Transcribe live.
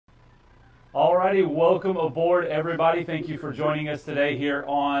Alrighty, welcome aboard, everybody. Thank you for joining us today here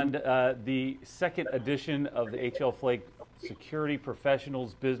on the second edition of the HL Flake Security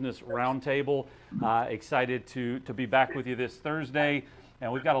Professionals Business Roundtable. Excited to be back with you this Thursday, and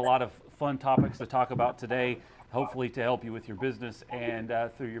we've got a lot of fun topics to talk about today, hopefully to help you with your business and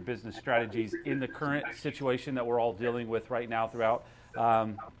through your business strategies in the current situation that we're all dealing with right now throughout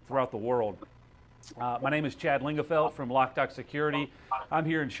the world. My name is Chad Lingefeld from Lockdock Security. I'm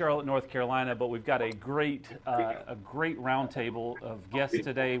here in Charlotte, North Carolina, but we've got a great roundtable of guests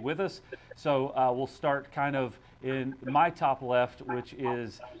today with us. So we'll start kind of in my top left, which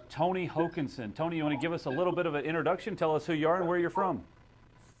is Tony Hokanson. Tony, you want to give us a little bit of an introduction? Tell us who you are and where you're from.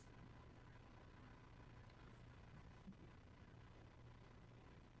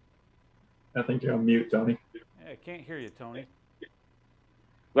 I think you're on mute, Tony. Yeah, I can't hear you, Tony.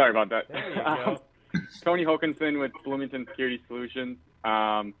 Sorry about that. There you go. Tony Hokanson with Bloomington Security Solutions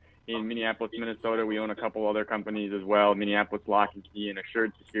in Minneapolis, Minnesota. We own a couple other companies as well, Minneapolis Lock and Key and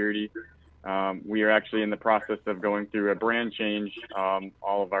Assured Security. We are actually in the process of going through a brand change.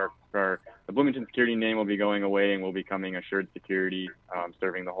 All of the Bloomington Security name will be going away and will be becoming Assured Security,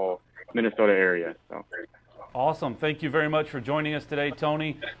 serving the whole Minnesota area. So. Awesome. Thank you very much for joining us today,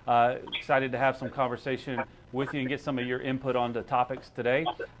 Tony. Excited to have some conversation with you and get some of your input on the topics today.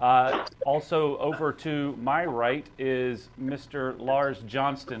 Also over to my right is Mr. Lars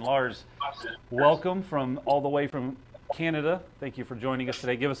Johnston. Lars, welcome from all the way from Canada. Thank you for joining us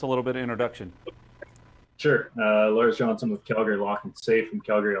today. Give us a little bit of introduction. Sure. Lars Johnson with Calgary Lock and Safe from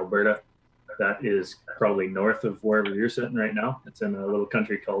Calgary, Alberta. That is probably north of wherever you're sitting right now. It's in a little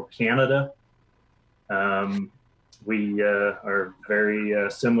country called Canada. We are very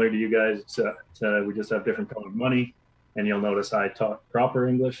similar to you guys, except we just have different colored money. And you'll notice I talk proper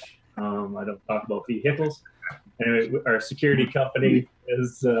English. I don't talk about vehicles. Anyway, our security company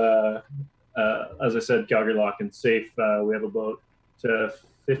is, as I said, Calgary Lock and Safe. We have about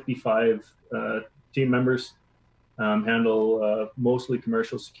 55 team members, handle mostly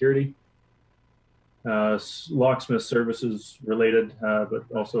commercial security. Locksmith services related, but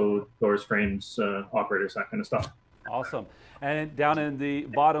also doors, frames, operators, that kind of stuff. Awesome. And down in the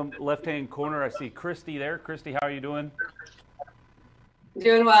bottom left-hand corner, I see Christy there. Christy, how are you doing?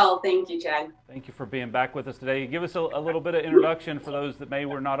 Doing well, thank you, Chad. Thank you for being back with us today. Give us a little bit of introduction for those that may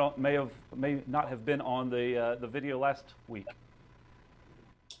not have been on the video last week.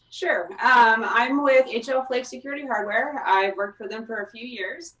 Sure. I'm with HL Flake Security Hardware. I've worked for them for a few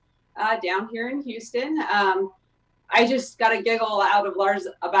years down here in Houston. I just got a giggle out of Lars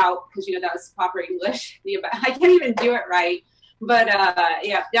about, because that was proper English. I can't even do it right. But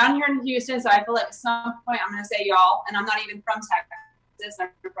yeah, down here in Houston, so I feel like at some point I'm going to say y'all, and I'm not even from Texas.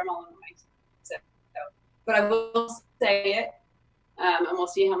 I'm from Illinois. So, but I will say it, and we'll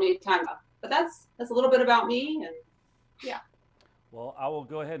see how many times. But that's a little bit about me, and yeah. Well, I will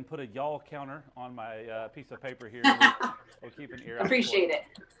go ahead and put a y'all counter on my piece of paper here. We'll keep an ear out. Appreciate it.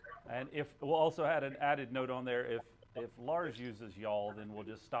 And we'll also add an added note on there, if Lars uses y'all, then we'll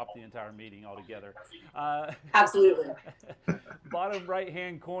just stop the entire meeting altogether. Absolutely. Bottom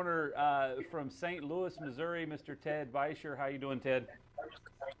right-hand corner from St. Louis, Missouri, Mr. Ted Beischer. How you doing, Ted?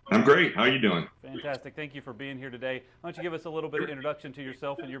 I'm great. How are you doing? Fantastic. Thank you for being here today. Why don't you give us a little bit of introduction to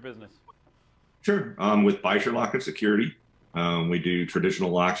yourself and your business? Sure. With Beischer Lock and Security. We do traditional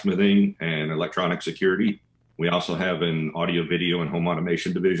locksmithing and electronic security. We also have an audio, video, and home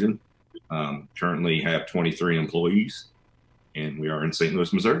automation division. Currently have 23 employees, and we are in St.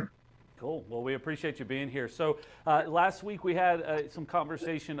 Louis, Missouri. Cool. Well, we appreciate you being here. So last week we had some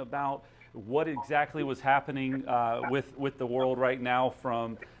conversation about what exactly was happening with the world right now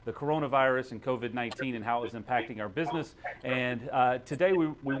from the coronavirus and COVID-19 and how it was impacting our business. And today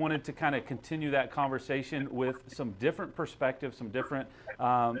we wanted to kind of continue that conversation with some different perspectives, some different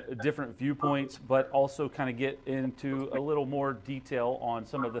viewpoints, but also kind of get into a little more detail on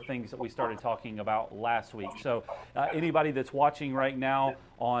some of the things that we started talking about last week. So anybody that's watching right now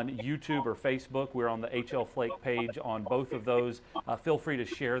on YouTube or Facebook, we're on the HL Flake page on both of those. Feel free to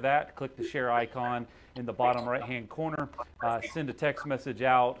share that. Click the share icon in the bottom right-hand corner. Send a text message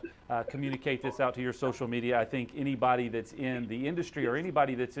out. Communicate this out to your social media. I think anybody that's in the industry or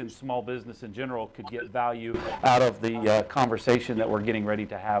anybody that's in small business in general could get value out of the conversation that we're getting ready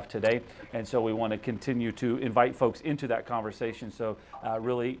to have today. And so we want to continue to invite folks into that conversation. So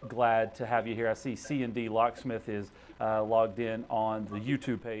really glad to have you here. I see C&D Locksmith is logged in on the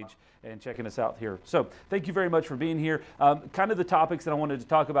YouTube page and checking us out here. So thank you very much for being here. Kind of the topics that I wanted to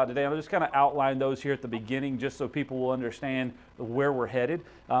talk about today, I'll just kind of outline those here at the beginning just so people will understand where we're headed.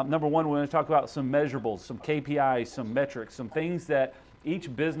 Number one, we're going to talk about some measurables, some KPIs, some metrics, some things that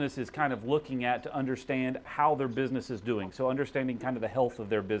each business is kind of looking at to understand how their business is doing. So understanding kind of the health of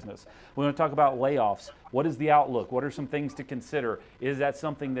their business. We want to talk about layoffs. What is the outlook? What are some things to consider? Is that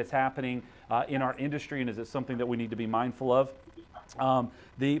something that's happening in our industry, and is it something that we need to be mindful of?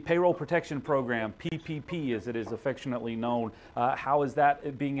 The Payroll Protection Program, PPP as it is affectionately known, how is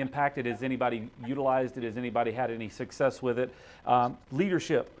that being impacted? Has anybody utilized it? Has anybody had any success with it?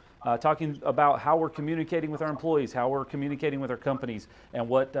 Leadership, talking about how we're communicating with our employees, how we're communicating with our companies, and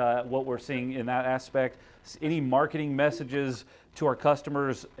what we're seeing in that aspect. Any marketing messages to our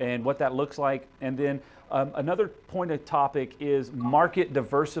customers and what that looks like. And then another point of topic is market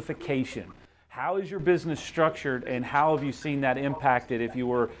diversification. How is your business structured, and how have you seen that impacted if you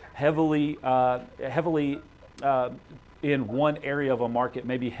were heavily in one area of a market,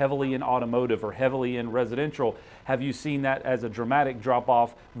 maybe heavily in automotive or heavily in residential? Have you seen that as a dramatic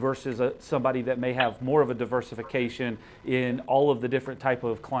drop-off versus somebody that may have more of a diversification in all of the different type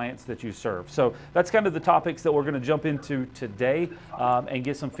of clients that you serve? So that's kind of the topics that we're going to jump into today and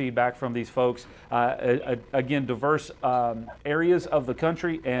get some feedback from these folks. Again, diverse areas of the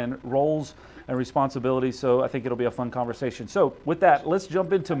country and roles and responsibilities, so I think it'll be a fun conversation. So with that, let's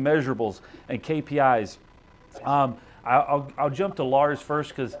jump into measurables and KPIs. I'll jump to Lars first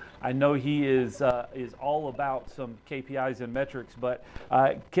because I know he is all about some KPIs and metrics, but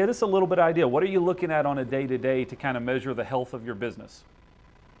get us a little bit of idea. What are you looking at on a day-to-day to kind of measure the health of your business?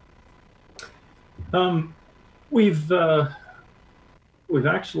 We've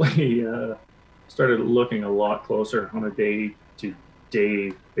actually started looking a lot closer on a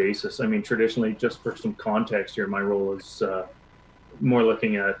day-to-day basis. I mean, traditionally, just for some context here, my role is more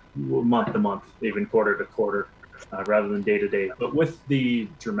looking at month to month, even quarter to quarter, rather than day to day. But with the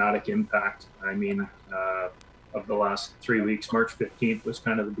dramatic impact, I mean, of the last 3 weeks, March 15th was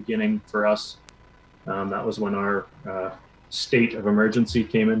kind of the beginning for us. That was when our state of emergency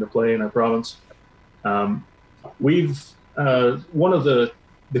came into play in our province. We've one of the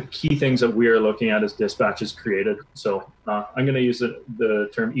key things that we are looking at is dispatches created. So I'm going to use the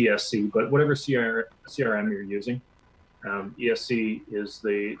term ESC, but whatever CRM you're using, ESC is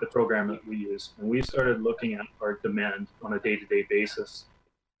the program that we use. And we started looking at our demand on a day-to-day basis,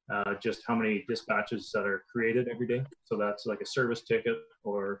 just how many dispatches that are created every day. So that's like a service ticket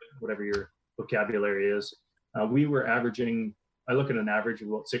or whatever your vocabulary is. We were averaging, I look at an average of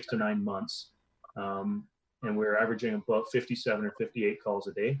about 6 to 9 months. And we're averaging about 57 or 58 calls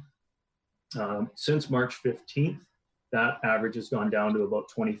a day. Since March 15th, that average has gone down to about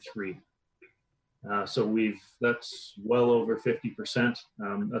 23. So that's well over 50%.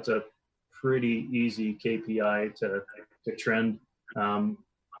 That's a pretty easy KPI to trend.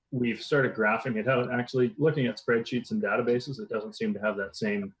 We've started graphing it out. Actually, looking at spreadsheets and databases, it doesn't seem to have that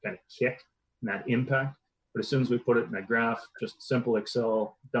same kind of kick and that impact. But as soon as we put it in a graph, just simple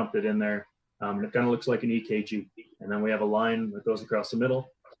Excel, dumped it in there, it kind of looks like an EKG. And then we have a line that goes across the middle.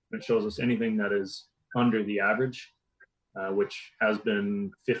 It shows us anything that is under the average, which has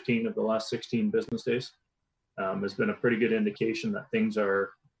been 15 of the last 16 business days. Has been a pretty good indication that things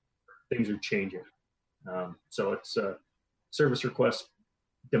are changing. So it's service requests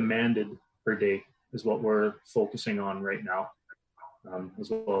demanded per day is what we're focusing on right now, as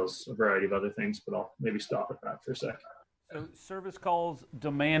well as a variety of other things, but I'll maybe stop at that for a second. So service calls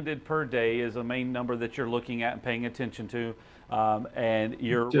demanded per day is a main number that you're looking at and paying attention to. And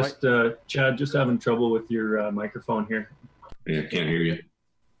you're just, Chad, just having trouble with your microphone here. Yeah, can't hear you.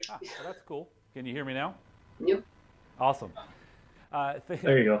 Well, that's cool. Can you hear me now? Yep. Awesome.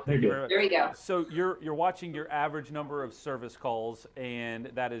 There you go. There we go. So you're watching your average number of service calls, and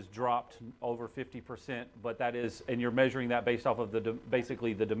that has dropped over 50%. But that is, and you're measuring that based off of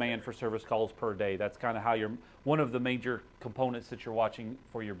basically the demand for service calls per day. That's kind of how one of the major components that you're watching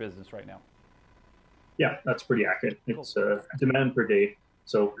for your business right now. Yeah, that's pretty accurate. It's demand per day.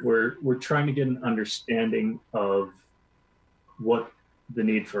 So we're trying to get an understanding of what the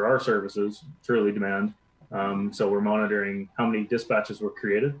need for our services truly demand. So we're monitoring how many dispatches were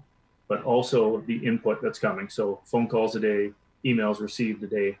created, but also the input that's coming. So phone calls a day, emails received a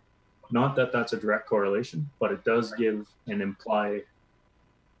day. Not that that's a direct correlation, but it does give and imply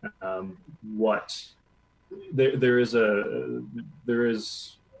what there is a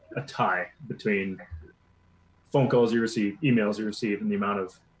tie between phone calls you receive, emails you receive, and the amount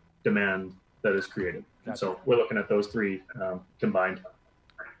of demand that is created. Gotcha. So we're looking at those three combined.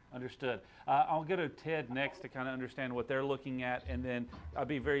 Understood. I'll go to Ted next to kind of understand what they're looking at, and then I'd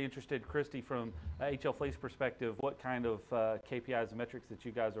be very interested, Christy, from HL Fleet's perspective, what kind of KPIs and metrics that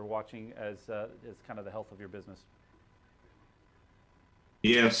you guys are watching as kind of the health of your business.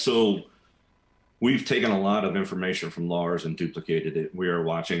 Yeah, so We've taken a lot of information from Lars and duplicated it. We are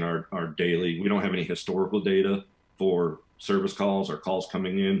watching our daily, we don't have any historical data for service calls or calls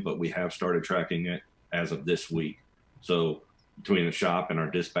coming in, but we have started tracking it as of this week. So between the shop and our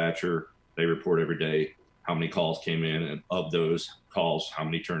dispatcher, they report every day how many calls came in, and of those calls, how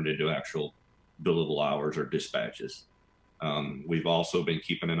many turned into actual billable hours or dispatches. We've also been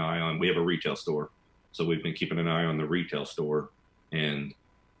keeping an eye on, we have a retail store. So we've been keeping an eye on the retail store and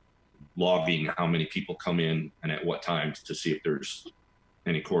logging how many people come in and at what times to see if there's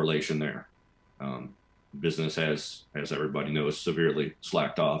any correlation there. Business has, as everybody knows, severely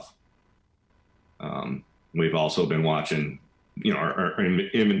slacked off. We've also been watching, our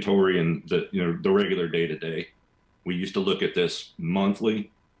inventory and the regular day to day. We used to look at this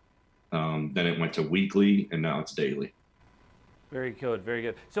monthly, then it went to weekly, and now it's daily. Very good, very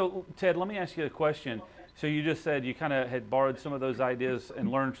good. So Ted, let me ask you a question. So you just said you kind of had borrowed some of those ideas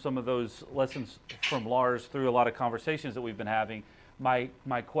and learned some of those lessons from Lars through a lot of conversations that we've been having. My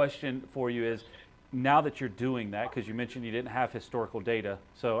question for you is, now that you're doing that, because you mentioned you didn't have historical data,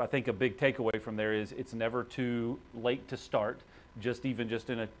 so I think a big takeaway from there is it's never too late to start, just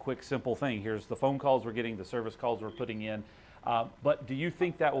in a quick, simple thing. Here's the phone calls we're getting, the service calls we're putting in. But do you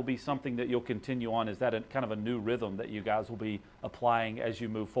think that will be something that you'll continue on? Is that kind of a new rhythm that you guys will be applying as you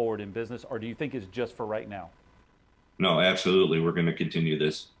move forward in business, or do you think it's just for right now? No, absolutely. We're going to continue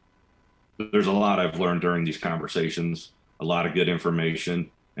this. There's a lot I've learned during these conversations, a lot of good information,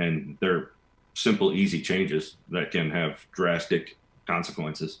 and they're simple, easy changes that can have drastic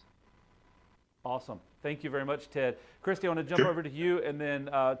consequences. Awesome. Thank you very much, Ted. Christy, I want to jump over to you, and then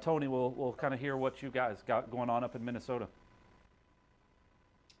Tony, we'll kind of hear what you guys got going on up in Minnesota.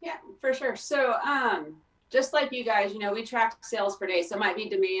 Yeah, for sure. So just like you guys, we track sales per day. So it might be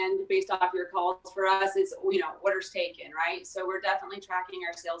demand based off your calls. For us, it's, orders taken, right? So we're definitely tracking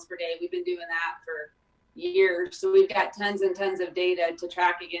our sales per day. We've been doing that for years. So we've got tons and tons of data to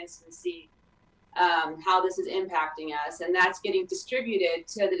track against and see how this is impacting us. And that's getting distributed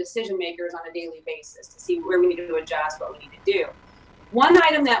to the decision makers on a daily basis to see where we need to adjust, what we need to do. One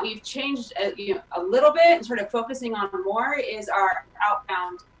item that we've changed a little bit and sort of focusing on more is our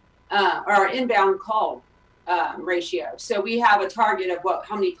outbound or our inbound call ratio. So we have a target of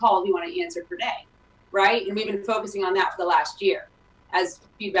how many calls we want to answer per day, right? And we've been focusing on that for the last year as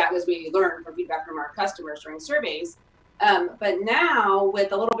we learned from feedback from our customers during surveys. But now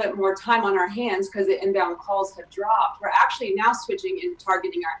with a little bit more time on our hands, because the inbound calls have dropped, we're actually now switching and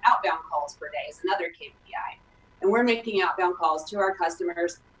targeting our outbound calls per day as another KPI. And we're making outbound calls to our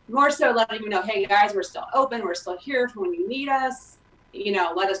customers, more so letting them know, hey guys, we're still open, we're still here for when you need us.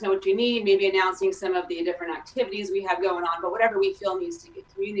 Let us know what you need, maybe announcing some of the different activities we have going on, but whatever we feel needs to get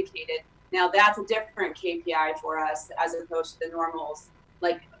communicated. Now that's a different KPI for us as opposed to the normals,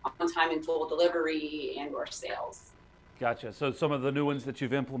 like on time and full delivery and or sales. Gotcha. So some of the new ones that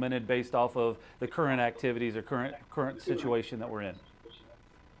you've implemented based off of the current activities or current situation that we're in.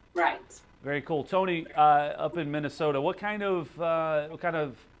 Right. Very cool. Tony, up in Minnesota, what kind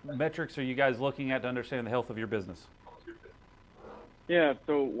of metrics are you guys looking at to understand the health of your business? Yeah,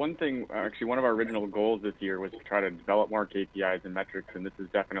 so one of our original goals this year was to try to develop more KPIs and metrics, and this has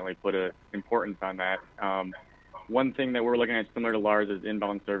definitely put an importance on that. One thing that we're looking at similar to Lars is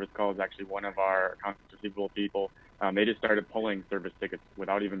inbound service calls. Actually, one of our accounts receivable people, they just started pulling service tickets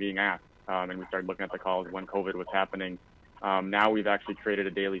without even being asked, and we started looking at the calls when COVID was happening. Now we've actually created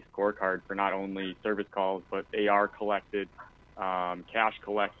a daily scorecard for not only service calls, but AR collected, cash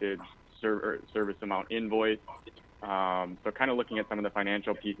collected, service amount invoiced. So kind of looking at some of the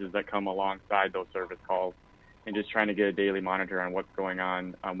financial pieces that come alongside those service calls and just trying to get a daily monitor on what's going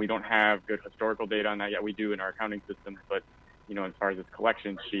on. We don't have good historical data on that yet. We do in our accounting systems, but as far as this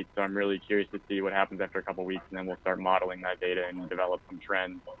collection sheet, so I'm really curious to see what happens after a couple of weeks, and then we'll start modeling that data and develop some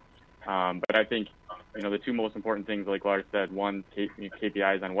trends. But I think, the two most important things, like Lars said, one,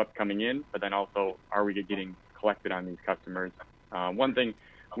 KPIs on what's coming in, but then also, are we getting collected on these customers? One thing,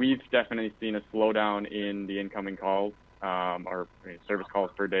 we've definitely seen a slowdown in the incoming calls, or service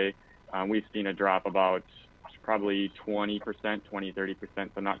calls per day. We've seen a drop about probably 20%, 20-30%,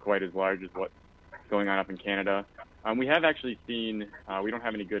 so not quite as large as what's going on up in Canada. We have actually seen, we don't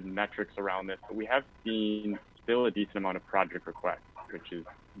have any good metrics around this, but we have seen still a decent amount of project requests, which has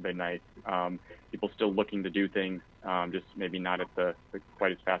been nice. People still looking to do things, just maybe not at the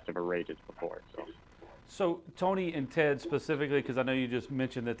quite as fast of a rate as before. So Tony and Ted specifically, because I know you just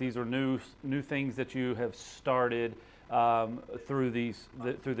mentioned that these are new things that you have started through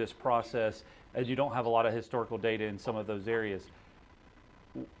this process, and you don't have a lot of historical data in some of those areas.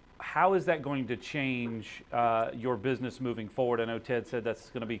 how is that going to change your business moving forward? I know Ted said that's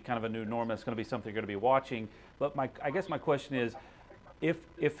going to be kind of a new norm. That's going to be something you're going to be watching. But I guess my question is, if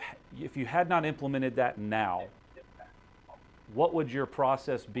you had not implemented that now, what would your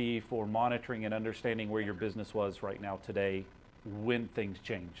process be for monitoring and understanding where your business was right now today when things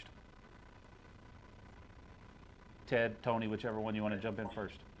changed? Ted, Tony, whichever one you want to jump in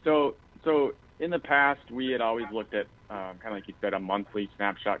first. So in the past, we had always looked at kind of like you said, a monthly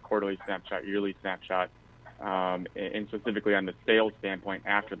snapshot, quarterly snapshot, yearly snapshot, and specifically on the sales standpoint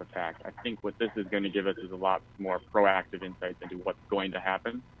after the fact. I think what this is going to give us is a lot more proactive insights into what's going to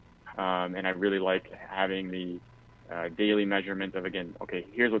happen. And I really like having the daily measurement of, again, okay,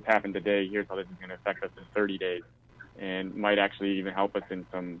 here's what's happened today, here's how this is going to affect us in 30 days, and might actually even help us in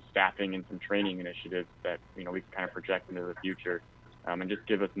some staffing and some training initiatives that, we can kind of project into the future, and just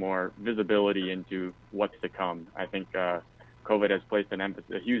give us more visibility into what's to come. I think COVID has placed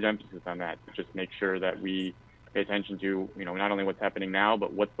a huge emphasis on that, to just make sure that we pay attention to, not only what's happening now,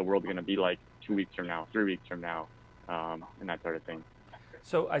 but what's the world going to be like 2 weeks from now, 3 weeks from now, and that sort of thing.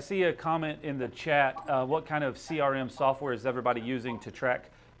 So I see a comment in the chat. What kind of CRM software is everybody using to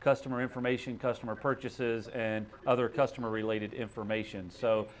track customer information, customer purchases, and other customer-related information?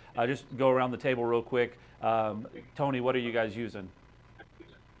 So just go around the table real quick. Tony, what are you guys using?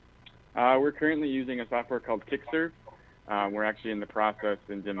 We're currently using a software called Kickserve. We're actually in the process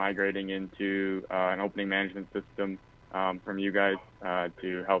into migrating into an opening management system from you guys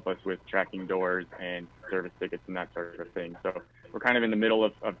to help us with tracking doors and service tickets and that sort of thing. So we're kind of in the middle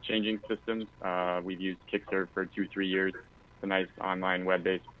of changing systems. We've used Kickserve for 2-3 years. It's a nice online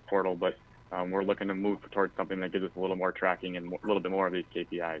web-based portal, but we're looking to move towards something that gives us a little more tracking and a little bit more of these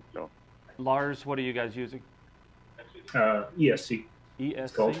KPIs. So, Lars, what are you guys using? ESC. ESC?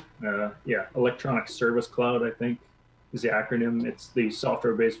 It's called. Yeah, Electronic Service Cloud, I think, is the acronym. It's the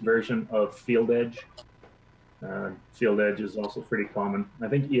software-based version of Field Edge. Field Edge is also pretty common. I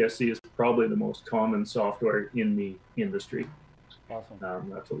think ESC is probably the most common software in the industry. Awesome.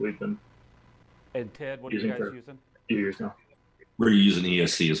 That's what we've been And Ted, what are you guys using? a few years now. We're using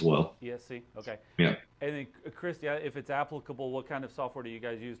ESC as well. ESC, okay. Yeah. And then, Chris, if it's applicable, what kind of software do you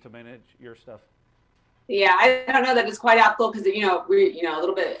guys use to manage your stuff? Yeah, I don't know that it's quite applicable because we're a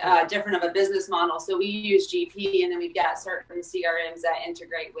little bit different of a business model. So we use GP, and then we've got certain CRMs that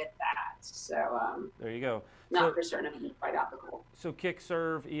integrate with that. So there you go. Not for certain if it's quite applicable. So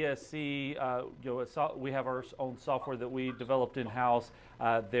Kickserve, ESC, we have our own software that we developed in-house.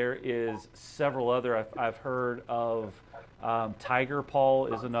 There is several other. I've heard of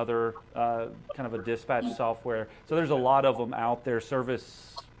TigerPaw is another kind of a dispatch software. So there's a lot of them out there.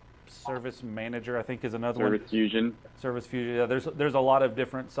 Service Manager, I think, is another one. Service Fusion. Yeah, there's a lot of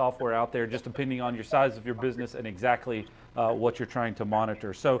different software out there, just depending on your size of your business and exactly what you're trying to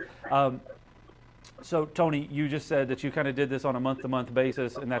monitor. So Tony, you just said that you kind of did this on a month-to-month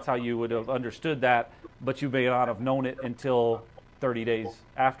basis, and that's how you would have understood that, but you may not have known it until 30 days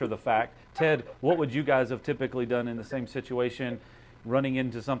after the fact. Ted, what would you guys have typically done in the same situation, running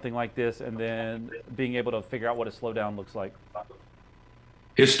into something like this, and then being able to figure out what a slowdown looks like?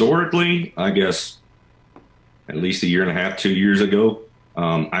 Historically, I guess at least 1.5 years, 2 years ago,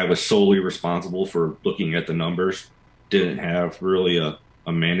 I was solely responsible for looking at the numbers. Didn't have really a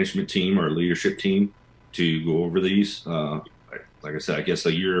management team or a leadership team to go over these. Like I said, I guess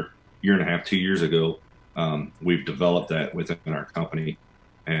 1.5 years, 2 years ago, we've developed that within our company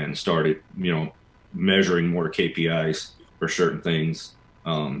and started, measuring more KPIs for certain things.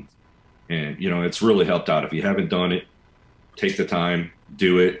 And it's really helped out. If you haven't done it, take the time,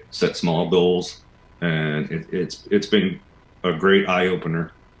 do it, set small goals. And it's been a great eye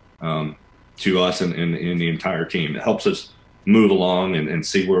opener to us and the entire team. It helps us move along and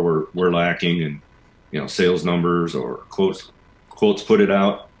see where we're lacking, and sales numbers or quotes put it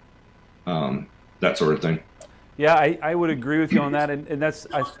out, that sort of thing. Yeah, I would agree with you on that, and that's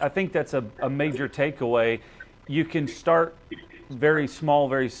I think that's a major takeaway. You can start very small,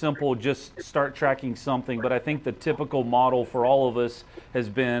 very simple, just start tracking something, but I think the typical model for all of us has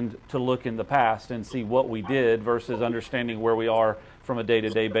been to look in the past and see what we did versus understanding where we are from a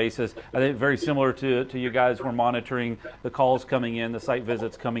day-to-day basis. I think very similar to you guys, we're monitoring the calls coming in, the site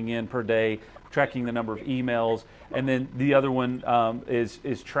visits coming in per day, tracking the number of emails, and then the other one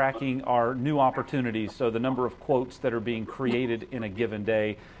is tracking our new opportunities, so the number of quotes that are being created in a given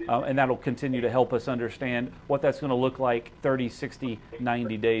day, and that'll continue to help us understand what that's going to look like 30, 60,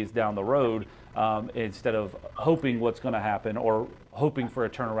 90 days down the road. Instead of hoping what's going to happen or hoping for a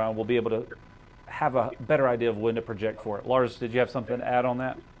turnaround, we'll be able to have a better idea of when to project for it. Lars, did you have something to add on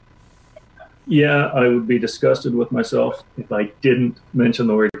that? Yeah, I would be disgusted with myself if I didn't mention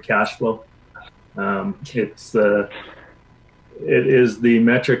the word cash flow. It is the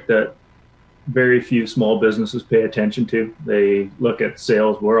metric that very few small businesses pay attention to. They look at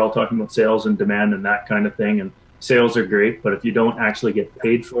sales. We're all talking about sales and demand and that kind of thing. And sales are great, but if you don't actually get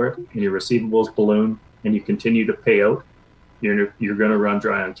paid for it and your receivables balloon and you continue to pay out, you're going to run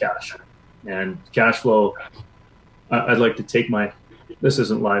dry on cash. And cash flow, I'd like to take this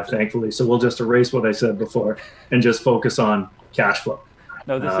isn't live, thankfully, so we'll just erase what I said before and just focus on cash flow.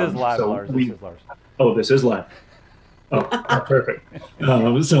 No, this is live, so Lars. This is Lars. Oh, this is live. Oh, perfect.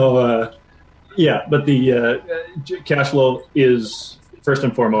 Yeah, but the cash flow is first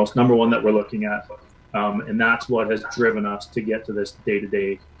and foremost number one that we're looking at, and that's what has driven us to get to this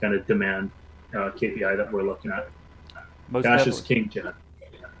day-to-day kind of demand KPI that we're looking at. Most cash definitely. is king, Chad.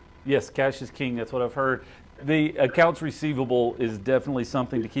 Yes, cash is king. That's what I've heard. The accounts receivable is definitely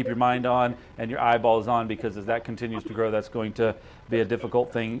something to keep your mind on and your eyeballs on, because as that continues to grow, that's going to be a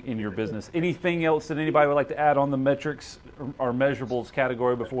difficult thing in your business. Anything else that anybody would like to add on the metrics or measurables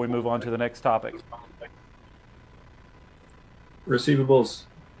category before we move on to the next topic? Receivables,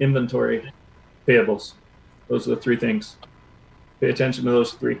 inventory, payables. Those are the three things. Pay attention to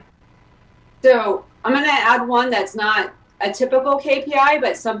those three. So I'm going to add one that's not a typical KPI,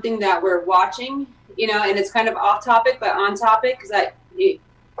 but something that we're watching, and it's kind of off topic, but on topic, because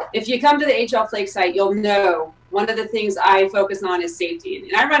if you come to the HL Flake site, you'll know one of the things I focus on is safety.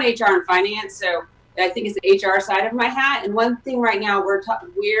 And I run HR and finance, so I think it's the HR side of my hat. And one thing right now we're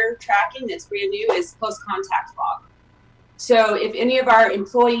tracking that's brand new is close contact log. So if any of our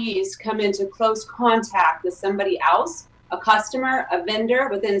employees come into close contact with somebody else, a customer, a vendor,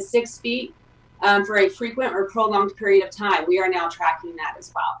 within 6 feet for a frequent or prolonged period of time, we are now tracking that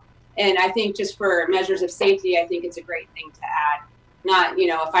as well. And I think just for measures of safety, I think it's a great thing to add. Not,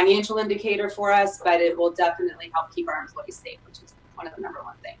 a financial indicator for us, but it will definitely help keep our employees safe, which is one of the number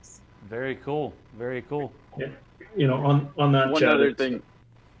one things. Very cool. Very cool. Yeah. On that. One other thing.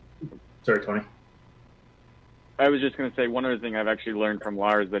 Sorry, Tony. I was just going to say one other thing I've actually learned from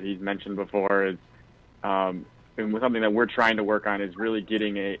Lars that he's mentioned before is, and something that we're trying to work on is really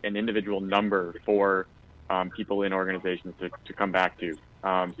getting an individual number for people in organizations to come back to.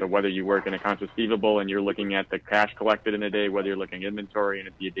 So whether you work in accounts receivable and you're looking at the cash collected in a day, whether you're looking at inventory and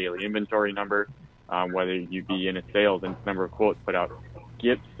it's a daily inventory number, whether you be in a sales and number of quotes put out,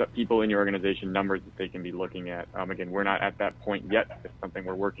 get people in your organization numbers that they can be looking at. Again, we're not at that point yet. It's something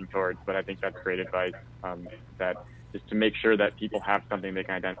we're working towards, but I think that's great advice, that just to make sure that people have something they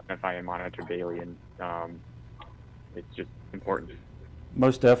can identify and monitor daily. And it's just important.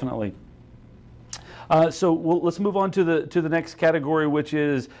 Most definitely. So let's move on to the next category, which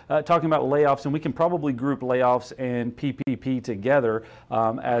is talking about layoffs, and we can probably group layoffs and PPP together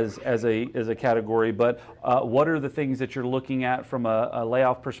as a category. But what are the things that you're looking at from a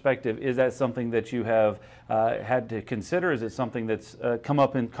layoff perspective? Is that something that you have had to consider? Is it something that's come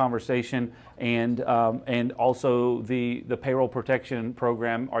up in conversation? And also the payroll protection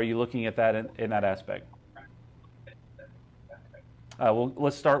program, are you looking at that in that aspect? Well,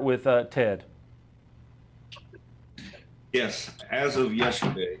 let's start with Ted. Yes, as of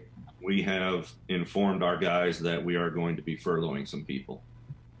yesterday, we have informed our guys that we are going to be furloughing some people.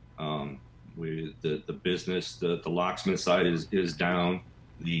 The business, the locksmith side is down.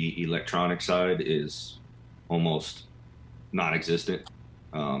 The electronic side is almost non-existent.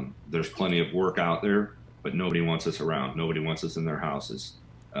 There's plenty of work out there, but nobody wants us around. Nobody wants us in their houses.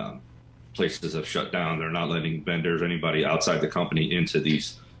 Places have shut down. They're not letting vendors, anybody outside the company into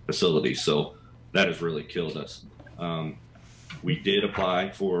these facilities. So that has really killed us. We did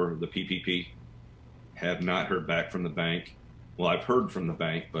apply for the PPP, have not heard back from the bank. Well, I've heard from the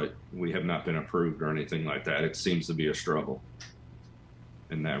bank, but we have not been approved or anything like that. It seems to be a struggle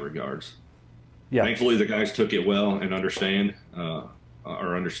in that regards. Yeah. Thankfully, the guys took it well and understood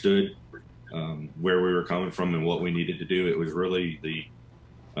where we were coming from and what we needed to do. It was really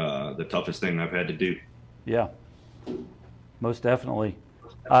the toughest thing I've had to do. Yeah, most definitely.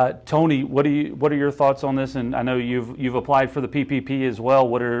 Tony, what are your thoughts on this? And I know you've applied for the PPP as well.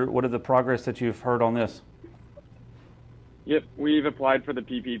 What are the progress that you've heard on this? Yep, we've applied for the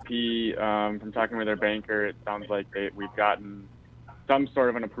PPP. From talking with our banker, it sounds like we've gotten some sort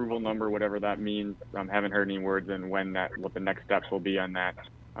of an approval number, whatever that means. Haven't heard any words on what the next steps will be on that.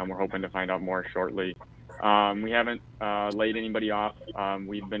 We're hoping to find out more shortly. We haven't laid anybody off.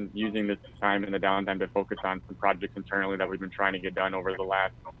 We've been using this time in the downtime to focus on some projects internally that we've been trying to get done over the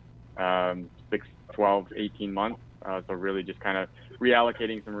last 6, 12, 18 months. So really just kind of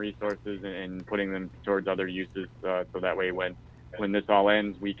reallocating some resources and putting them towards other uses, so that way when when this all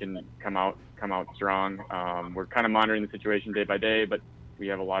ends, we can come out strong. We're kind of monitoring the situation day by day, but we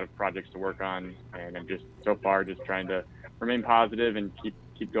have a lot of projects to work on, and I'm just so far just trying to remain positive and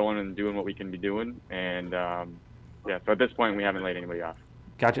keep going and doing what we can be doing. And yeah, so at this point, we haven't laid anybody off.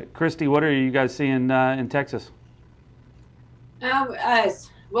 Gotcha. Christy, what are you guys seeing in Texas?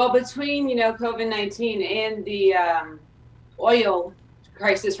 Well, between COVID-19 and the oil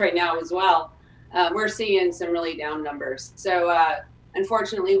crisis right now as well, we're seeing some really down numbers. So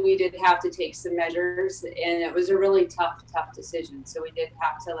unfortunately, we did have to take some measures, and it was a really tough decision. So we did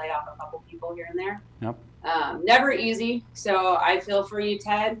have to lay off a couple people here and there. Yep. Never easy. So I feel for you,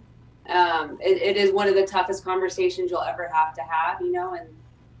 Ted. It is one of the toughest conversations you'll ever have to have, and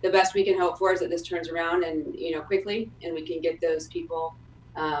the best we can hope for is that this turns around and, quickly, and we can get those people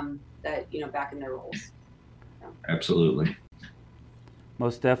that, back in their roles. So. Absolutely.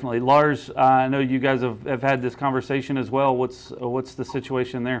 Most definitely. Lars, I know you guys have had this conversation as well. What's the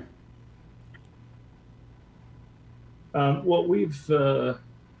situation there? Well, we've,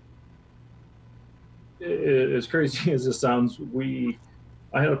 as crazy as this sounds,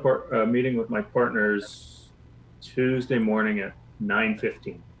 I had a meeting with my partners Tuesday morning at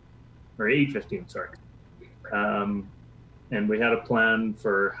 9:15 or 8:15, sorry. And we had a plan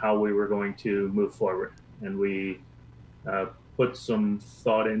for how we were going to move forward. And we put some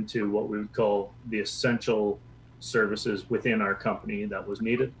thought into what we would call the essential services within our company that was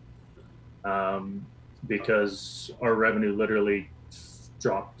needed, because our revenue literally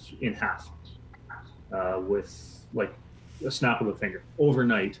dropped in half with like a snap of the finger.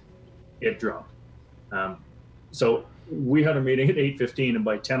 Overnight, it dropped. So we had a meeting at 8:15, and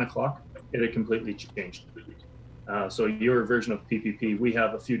by 10 o'clock, it had completely changed. So your version of PPP, we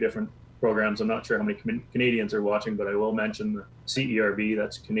have a few different programs. I'm not sure how many Canadians are watching, but I will mention the CERB,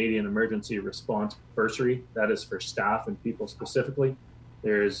 that's Canadian Emergency Response Bursary. That is for staff and people specifically.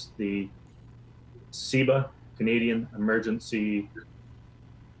 There's the CEBA, Canadian Emergency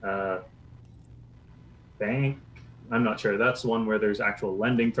Bank. I'm not sure. That's the one where there's actual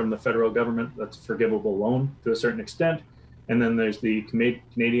lending from the federal government. That's a forgivable loan to a certain extent. And then there's the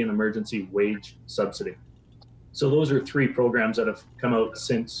Canadian Emergency Wage Subsidy. So those are three programs that have come out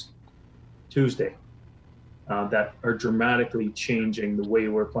since Tuesday that are dramatically changing the way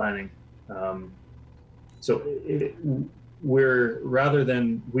we're planning. So we're, rather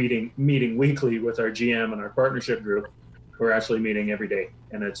than meeting weekly with our GM and our partnership group, we're actually meeting every day.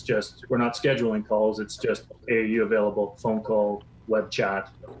 And it's just, we're not scheduling calls. It's just, hey, are you available? Phone call, web chat,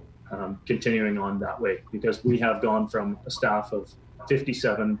 continuing on that way, because we have gone from a staff of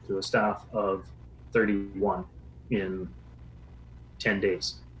 57 to a staff of 31 in 10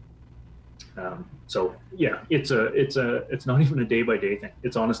 days. So yeah, it's not even a day by day thing.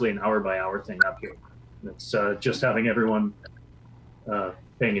 It's honestly an hour by hour thing up here. It's just having everyone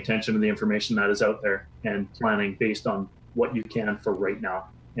paying attention to the information that is out there and planning based on what you can for right now,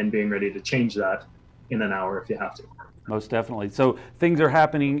 and being ready to change that in an hour if you have to. Most definitely. So things are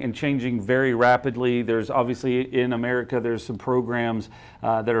happening and changing very rapidly. There's obviously in America, there's some programs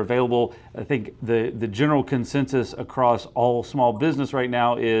that are available. I think the general consensus across all small business right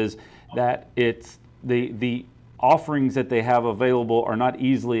now is that it's the offerings that they have available are not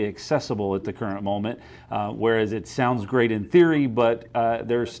easily accessible at the current moment, whereas it sounds great in theory, but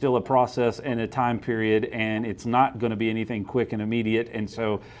there's still a process and a time period, and it's not going to be anything quick and immediate. And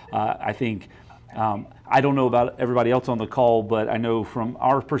so I think, I don't know about everybody else on the call, but I know from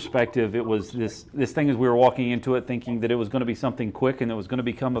our perspective, it was this thing as we were walking into it thinking that it was going to be something quick and it was going to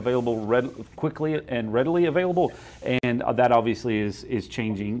become available quickly and readily available. And that obviously is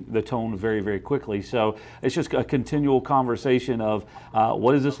changing the tone very, very quickly. So it's just a continual conversation of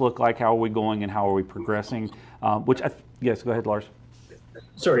what does this look like? How are we going and how are we progressing? Yes, go ahead, Lars.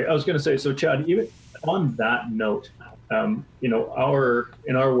 Sorry, I was going to say, so Chad, even on that note, in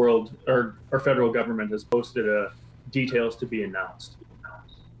our world, our federal government has posted details to be announced.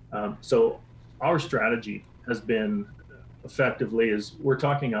 So our strategy has been effectively is we're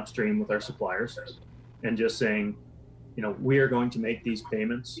talking upstream with our suppliers and just saying, we are going to make these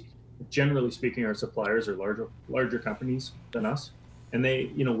payments. Generally speaking, our suppliers are larger companies than us, and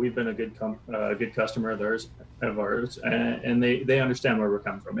they, we've been a good customer of ours, and they understand where we're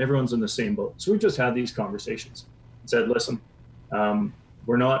coming from. Everyone's in the same boat. So we've just had these conversations. Said, listen,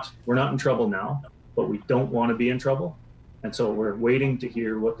 we're not in trouble now, but we don't want to be in trouble, and so we're waiting to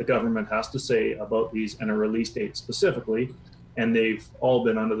hear what the government has to say about these and a release date specifically. And they've all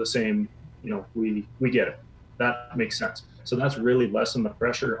been under the same, we get it. That makes sense. So that's really lessened the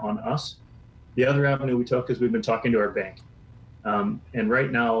pressure on us. The other avenue we took is we've been talking to our bank, and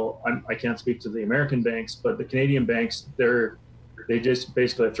right now I can't speak to the American banks, but the Canadian banks, they're They just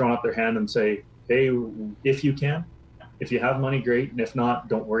basically have thrown up their hand and say, hey, if you can, if you have money, great. And if not,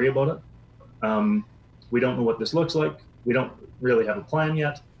 don't worry about it. We don't know what this looks like. We don't really have a plan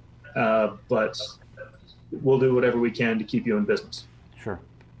yet, but we'll do whatever we can to keep you in business. Sure.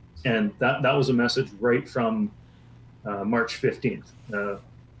 And that was a message right from March 15th.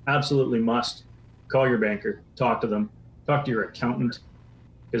 Absolutely must call your banker, talk to them, talk to your accountant,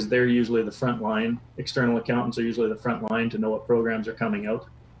 because they're usually the front line. External accountants are usually the front line to know what programs are coming out,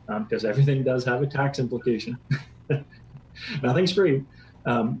 because everything does have a tax implication. Nothing's free,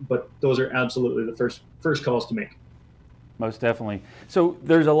 but those are absolutely the first calls to make. Most definitely. So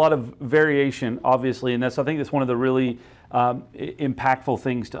there's a lot of variation, obviously, and I think that's one of the really impactful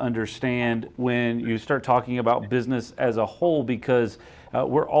things to understand when you start talking about business as a whole, because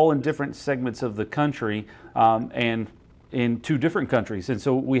we're all in different segments of the country and in 2 different countries. And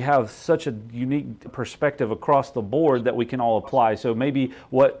so we have such a unique perspective across the board that we can all apply. So maybe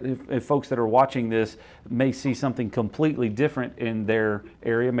if folks that are watching this may see something completely different in their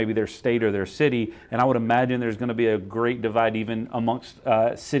area, maybe their state or their city. And I would imagine there's going to be a great divide even amongst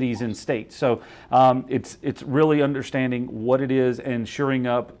cities and states. So it's really understanding what it is and shoring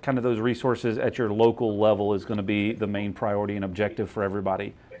up kind of those resources at your local level is going to be the main priority and objective for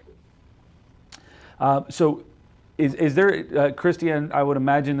everybody. Is there, Christian, I would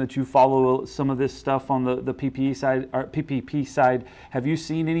imagine that you follow some of this stuff on the PPE side, or PPP side. Have you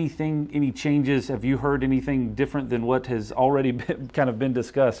seen any changes? Have you heard anything different than what has already been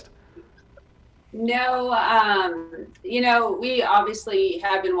discussed? No, we obviously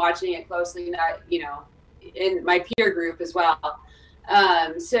have been watching it closely, in my peer group as well.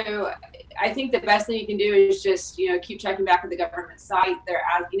 So I think the best thing you can do is just, keep checking back at the government site. They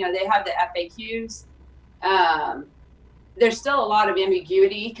have the FAQs. There's still a lot of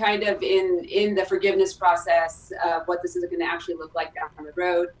ambiguity kind of in the forgiveness process of what this is going to actually look like down the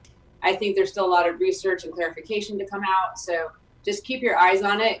road. I think there's still a lot of research and clarification to come out. So just keep your eyes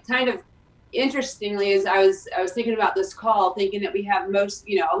on it. Kind of interestingly, as I was thinking about this call, thinking that we have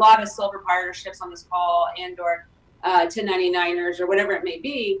a lot of sole proprietorships on this call and or 1099ers or whatever it may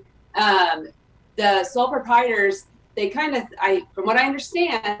be. The sole proprietors, from what I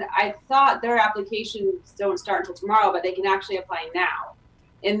understand, I thought their applications don't start until tomorrow, but they can actually apply now.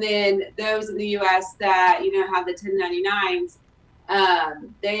 And then those in the U.S. that, have the 1099s,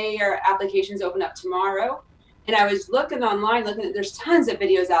 their applications open up tomorrow. And I was looking online, there's tons of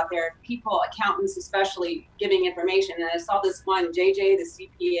videos out there of people, accountants especially, giving information. And I saw this one, JJ, the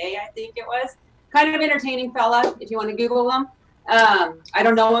CPA, I think it was, kind of entertaining fella, if you want to Google him. I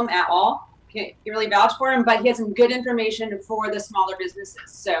don't know him at all. Can't really vouch for him, but he has some good information for the smaller businesses.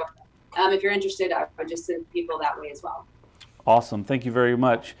 So if you're interested, I would just send people that way as well. Awesome. Thank you very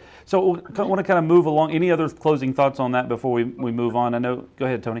much. So I want to kind of move along. Any other closing thoughts on that before we move on? Go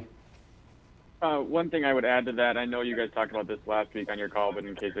ahead, Tony. One thing I would add to that, I know you guys talked about this last week on your call, but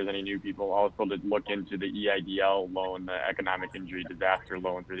in case there's any new people, also to look into the EIDL loan, the Economic Injury Disaster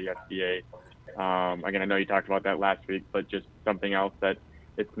Loan through the SBA. Again, I know you talked about that last week, but just something else that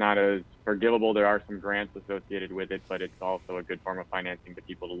it's not as forgivable. There are some grants associated with it, but it's also a good form of financing to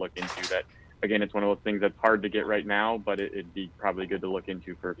people to look into that. Again, it's one of those things that's hard to get right now, but it'd be probably good to look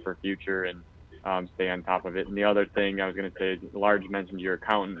into for future and stay on top of it. And the other thing I was going to say is, Large mentioned your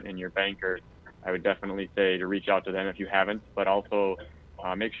accountant and your banker. I would definitely say to reach out to them if you haven't, but also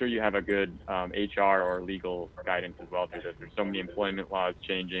make sure you have a good HR or legal guidance as well through this. There's so many employment laws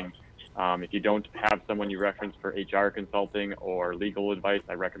changing. If you don't have someone you reference for HR consulting or legal advice,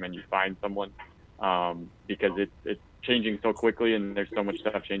 I recommend you find someone because it's changing so quickly and there's so much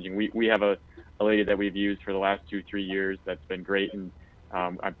stuff changing. We have a lady that we've used for the last 2-3 years that's been great, and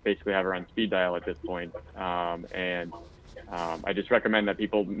I basically have her on speed dial at this point. I just recommend that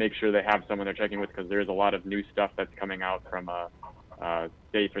people make sure they have someone they're checking with, because there's a lot of new stuff that's coming out from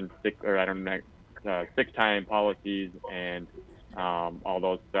safe and sick, or I don't know, sick time policies and all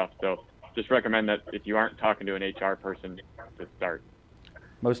those stuff. So just recommend that if you aren't talking to an HR person, to start.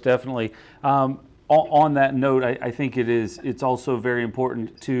 Most definitely. On that note, I think it's also very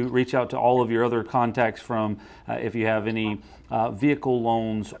important to reach out to all of your other contacts from if you have any vehicle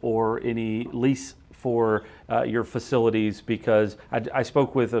loans or any lease for your facilities, because I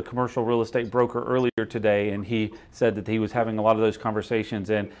spoke with a commercial real estate broker earlier today, and he said that he was having a lot of those conversations,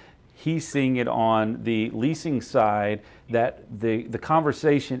 and he's seeing it on the leasing side that the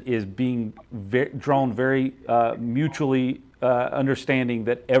conversation is being drawn very mutually understanding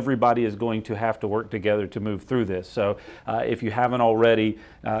that everybody is going to have to work together to move through this. So if you haven't already,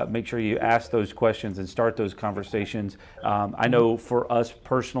 make sure you ask those questions and start those conversations. I know for us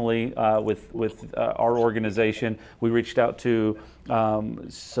personally, with our organization, we reached out to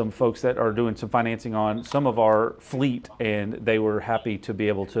some folks that are doing some financing on some of our fleet, and they were happy to be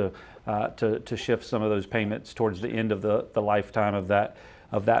able to shift some of those payments towards the end of the lifetime of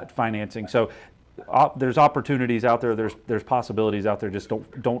that financing. So there's opportunities out there. There's possibilities out there. Just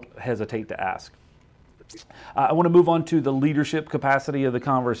don't hesitate to ask. I want to move on to the leadership capacity of the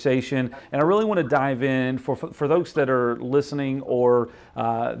conversation, and I really want to dive in for those that are listening or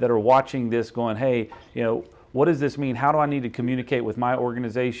that are watching this, going, "Hey, what does this mean? How do I need to communicate with my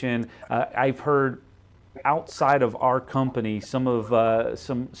organization?" I've heard outside of our company, some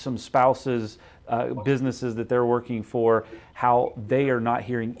spouses, businesses that they're working for, how they are not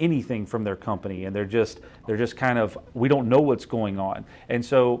hearing anything from their company, and they're just kind of, we don't know what's going on. And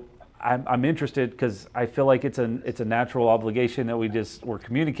so I'm interested, because I feel like it's a natural obligation that we're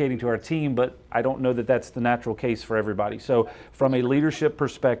communicating to our team, but I don't know that that's the natural case for everybody. So from a leadership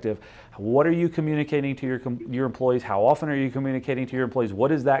perspective, what are you communicating to your employees? How often are you communicating to your employees?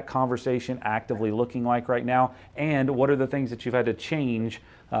 What is that conversation actively looking like right now? And what are the things that you've had to change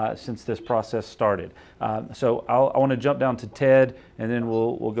since this process started? So I want to jump down to Ted, and then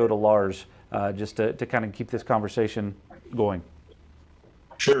we'll go to Lars, just to kind of keep this conversation going.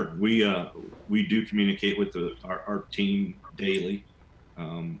 Sure. We do communicate with our team daily.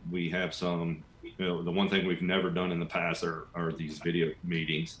 We have some, the one thing we've never done in the past are these video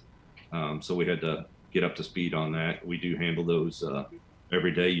meetings. So we had to get up to speed on that. We do handle those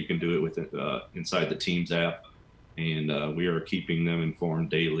every day. You can do it with inside the Teams app, and we are keeping them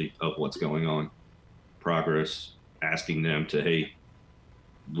informed daily of what's going on, progress, asking them to, hey,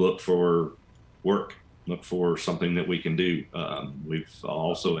 look for work, look for something that we can do. We've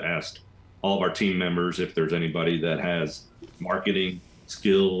also asked all of our team members if there's anybody that has marketing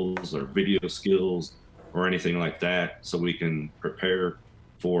skills or video skills or anything like that, so we can prepare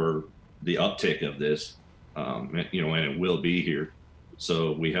for the uptick of this, and it will be here.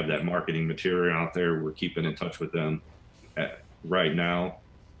 So we have that marketing material out there. We're keeping in touch with them right now,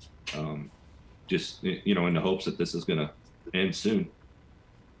 just in the hopes that this is going to end soon.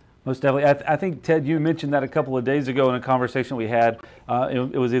 Most definitely. I think, Ted, you mentioned that a couple of days ago in a conversation we had.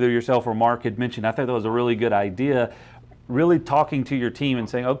 It was either yourself or Mark had mentioned. I think that was a really good idea, really talking to your team and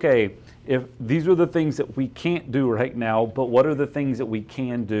saying, okay, if these are the things that we can't do right now, but what are the things that we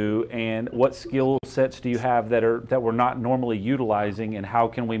can do, and what skill sets do you have that we're not normally utilizing, and how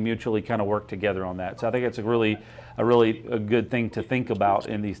can we mutually kind of work together on that? So I think it's a really good thing to think about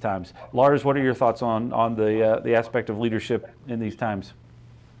in these times. Lars, what are your thoughts on the aspect of leadership in these times?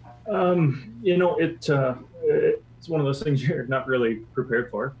 It's one of those things you're not really prepared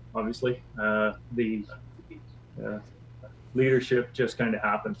for, obviously. The leadership just kind of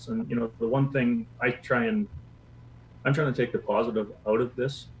happens. And, the one thing I'm trying to take the positive out of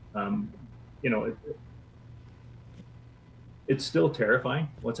this. It's still terrifying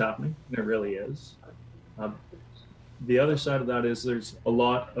what's happening, and it really is. The other side of that is there's a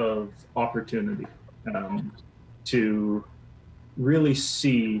lot of opportunity to really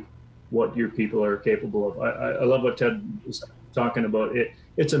see what your people are capable of. I love what Ted was talking about.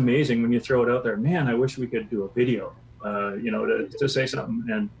 It's amazing when you throw it out there. Man, I wish we could do a video, to say something.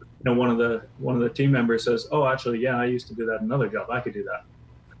 And one of the team members says, "Oh, actually, yeah, I used to do that in another job. I could do that."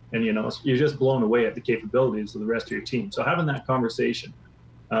 And you're just blown away at the capabilities of the rest of your team. So having that conversation,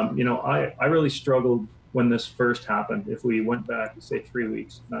 I really struggled when this first happened. If we went back, say, 3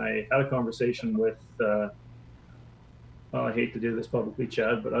 weeks, I had a conversation with. I hate to do this publicly,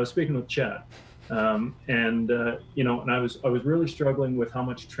 Chad, but I was speaking with Chad, and I was really struggling with how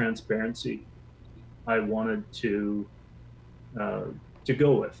much transparency I wanted to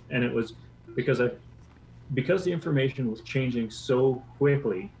go with, and it was because the information was changing so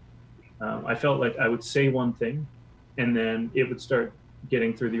quickly. I felt like I would say one thing, and then it would start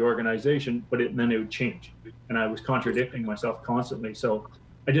getting through the organization, but then it would change, and I was contradicting myself constantly. So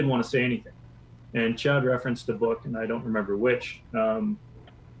I didn't want to say anything. And Chad referenced a book, and I don't remember which.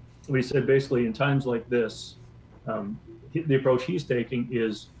 We said basically in times like this, the approach he's taking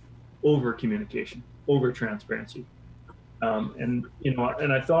is over communication, over transparency. And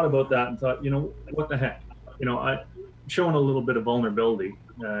I thought about that and thought, what the heck? I'm showing a little bit of vulnerability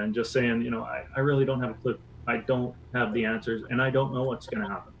and just saying, I really don't have a clue. I don't have the answers, and I don't know what's going to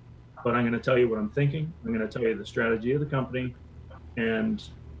happen. But I'm going to tell you what I'm thinking. I'm going to tell you the strategy of the company, and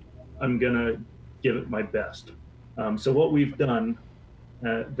I'm going to give it my best. So what we've done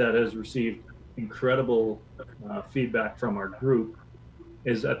that has received incredible feedback from our group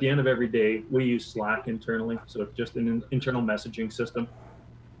is at the end of every day, we use Slack internally. So it's just an internal messaging system.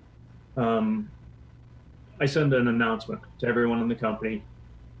 I send an announcement to everyone in the company,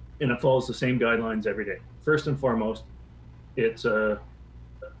 and it follows the same guidelines every day. First and foremost, it's a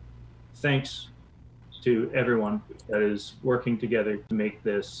thanks to everyone that is working together to make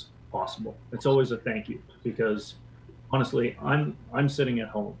this possible. It's always a thank you, because honestly, I'm sitting at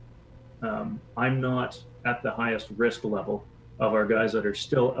home. I'm not at the highest risk level of our guys that are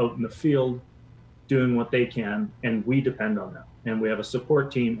still out in the field doing what they can, and we depend on them. And we have a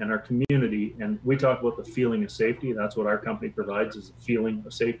support team in our community, and we talk about the feeling of safety. That's what our company provides, is a feeling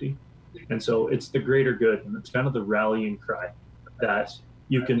of safety. And so it's the greater good, and it's kind of the rallying cry that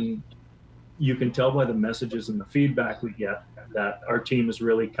you can tell by the messages and the feedback we get that our team is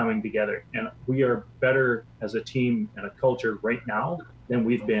really coming together. And we are better as a team and a culture right now than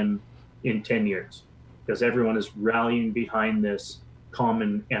we've been in 10 years, because everyone is rallying behind this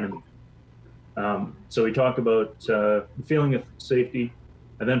common enemy. So we talk about the feeling of safety,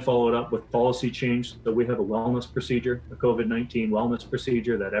 and then follow it up with policy change. So we have a wellness procedure, a COVID-19 wellness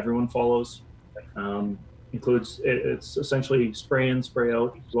procedure that everyone follows. Includes, it's essentially spray in, spray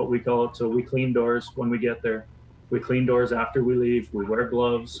out, what we call it. So we clean doors when we get there. We clean doors after we leave. We wear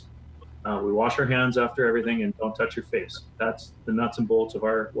gloves. We wash our hands after everything, and don't touch your face. That's the nuts and bolts of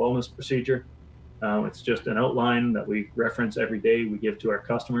our wellness procedure. It's just an outline that we reference every day. We give to our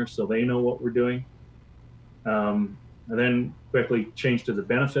customers so they know what we're doing. And then quickly change to the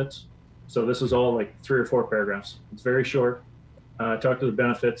benefits. So this is all like 3 or 4 paragraphs. It's very short. Talk to the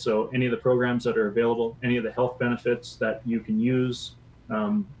benefits. So any of the programs that are available, any of the health benefits that you can use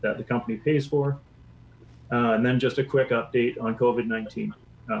that the company pays for. And then just a quick update on COVID-19.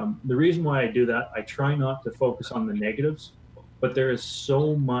 The reason why I do that, I try not to focus on the negatives, but there is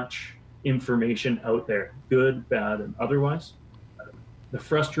so much information out there, good, bad, and otherwise. The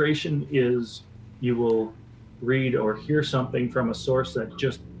frustration is you will read or hear something from a source that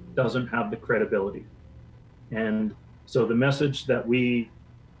just doesn't have the credibility. And so the message that we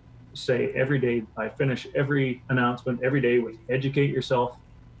say every day, I finish every announcement every day with educate yourself,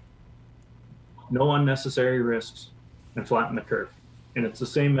 no unnecessary risks, and flatten the curve. And it's the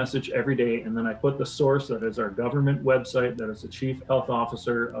same message every day. And then I put the source that is our government website, that is the Chief Health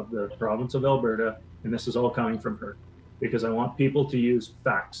Officer of the province of Alberta. And this is all coming from her, because I want people to use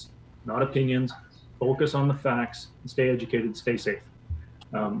facts, not opinions. Focus on the facts, stay educated, stay safe.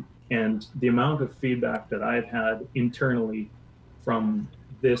 And the amount of feedback that I've had internally from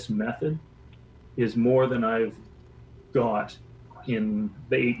this method is more than I've got in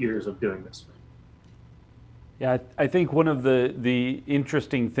the 8 years of doing this. Yeah, I think one of the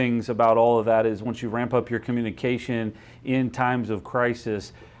interesting things about all of that is once you ramp up your communication in times of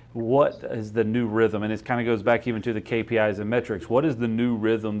crisis, what is the new rhythm? And it kind of goes back even to the KPIs and metrics. What is the new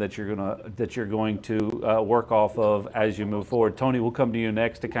rhythm that you're going to work off of as you move forward? Tony, we'll come to you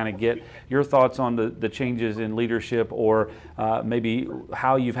next to kind of get your thoughts on the changes in leadership, or maybe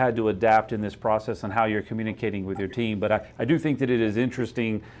how you've had to adapt in this process and how you're communicating with your team. But I do think that it is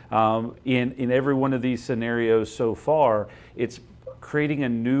interesting in every one of these scenarios so far. It's creating a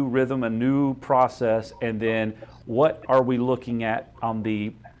new rhythm, a new process, and then what are we looking at on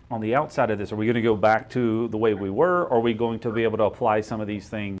the outside of this? Are we going to go back to the way we were, or are we going to be able to apply some of these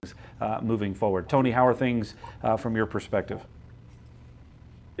things moving forward? Tony, how are things from your perspective?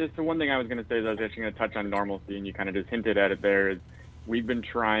 Yeah, so one thing I was going to say is I was actually going to touch on normalcy, and you kind of just hinted at it there, is we've been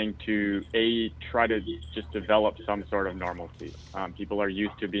trying to, try to just develop some sort of normalcy. People are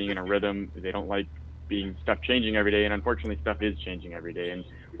used to being in a rhythm. They don't like stuff changing every day, and unfortunately stuff is changing every day. And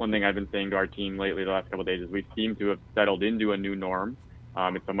one thing I've been saying to our team lately the last couple of days is we seem to have settled into a new norm.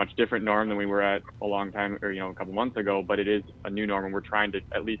 It's a much different norm than we were at a long time, or a couple months ago, but it is a new norm, and we're trying to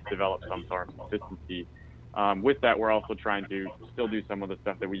at least develop some sort of consistency. With that, we're also trying to still do some of the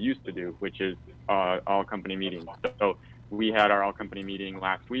stuff that we used to do, which is all company meetings. So we had our all company meeting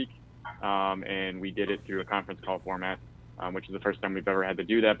last week, and we did it through a conference call format, which is the first time we've ever had to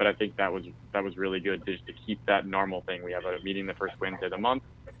do that. But I think that was really good just to keep that normal thing. We have a meeting the first Wednesday of the month.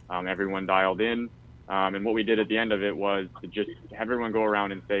 Everyone dialed in. And what we did at the end of it was to just have everyone go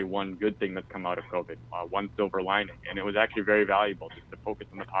around and say one good thing that's come out of COVID, one silver lining. And it was actually very valuable just to focus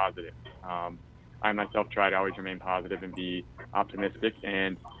on the positive. I myself try to always remain positive and be optimistic.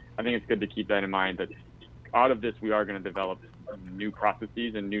 And I think it's good to keep that in mind, that out of this, we are going to develop new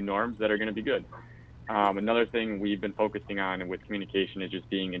processes and new norms that are going to be good. Another thing we've been focusing on with communication is just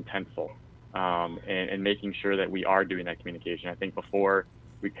being intentful and making sure that we are doing that communication. I think before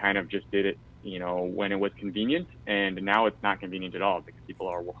we kind of just did it when it was convenient, and now it's not convenient at all because people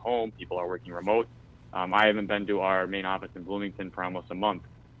are home, people are working remote. I haven't been to our main office in Bloomington for almost a month,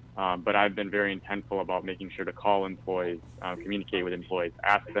 but I've been very intentful about making sure to call employees, communicate with employees,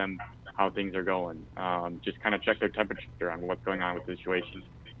 ask them how things are going, just kind of check their temperature on what's going on with the situation.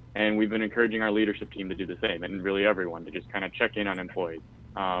 And we've been encouraging our leadership team to do the same, and really everyone to just kind of check in on employees.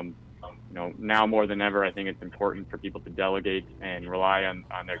 Now more than ever, I think it's important for people to delegate and rely on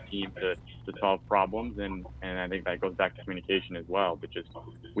their team to solve problems. And I think that goes back to communication as well. But just,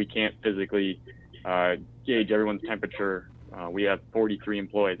 we can't physically gauge everyone's temperature. We have 43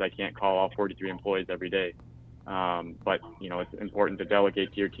 employees. I can't call all 43 employees every day. But, it's important to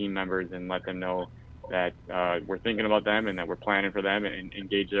delegate to your team members and let them know that we're thinking about them and that we're planning for them, and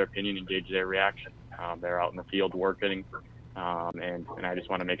engage their opinion, engage their reaction. They're out in the field working. And I just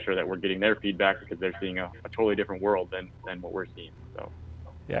want to make sure that we're getting their feedback because they're seeing a totally different world than what we're seeing. So,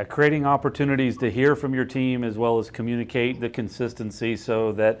 yeah, creating opportunities to hear from your team as well as communicate the consistency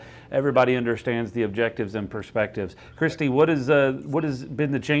so that everybody understands the objectives and perspectives. Christy, what has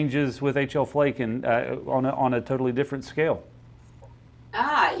been the changes with HL Flake and on a totally different scale?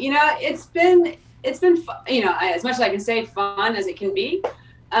 It's been as much as I can say fun as it can be.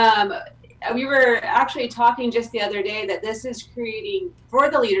 We were actually talking just the other day that this is creating for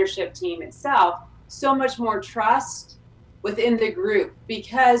the leadership team itself so much more trust within the group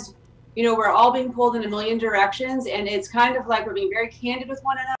because, we're all being pulled in a million directions, and it's kind of like we're being very candid with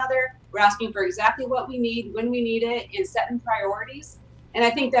one another. We're asking for exactly what we need, when we need it, and setting priorities. And I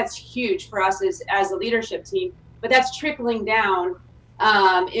think that's huge for us as a leadership team, but that's trickling down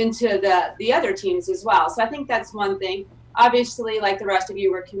into the other teams as well. So I think that's one thing. Obviously, like the rest of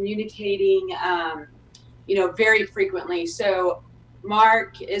you, we're communicating, very frequently. So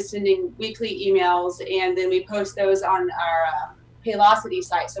Mark is sending weekly emails, and then we post those on our Paylocity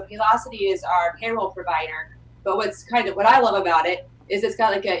site. So Paylocity is our payroll provider. But what I love about it is it's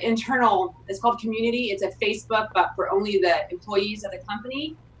got like an internal, it's called Community. It's a Facebook, but for only the employees of the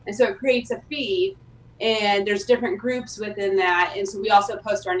company. And so it creates a feed, and there's different groups within that. And so we also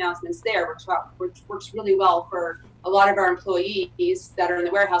post our announcements there, which works really well for a lot of our employees that are in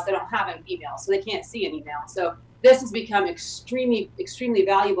the warehouse. They don't have an email, so they can't see an email. So this has become extremely, extremely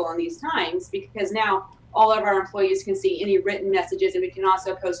valuable in these times because now all of our employees can see any written messages, and we can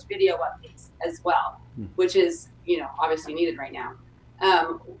also post video updates as well, which is, obviously needed right now.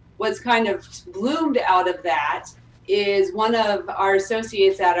 What's kind of bloomed out of that is one of our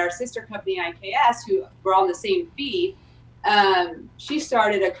associates at our sister company, IKS, who were on the same feed. She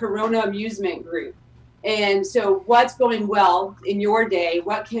started a Corona amusement group. And so what's going well in your day?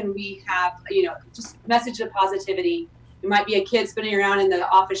 What can we have, just message of positivity. It might be a kid spinning around in the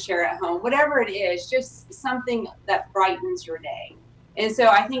office chair at home, whatever it is, just something that brightens your day. And so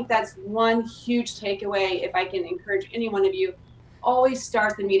I think that's one huge takeaway. If I can encourage any one of you, always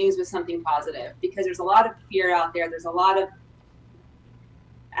start the meetings with something positive, because there's a lot of fear out there. There's a lot of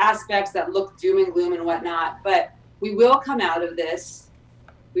aspects that look doom and gloom and whatnot, but we will come out of this.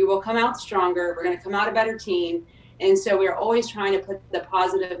 We will come out stronger. We're going to come out a better team. And so we're always trying to put the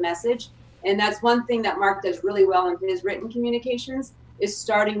positive message. And that's one thing that Mark does really well in his written communications, is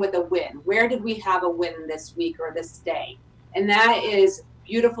starting with a win. Where did we have a win this week or this day? And that is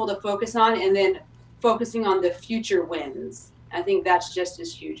beautiful to focus on, and then focusing on the future wins. I think that's just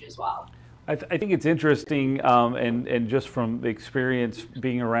as huge as well. I think it's interesting, and just from the experience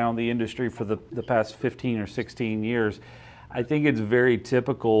being around the industry for the past 15 or 16 years, I think it's very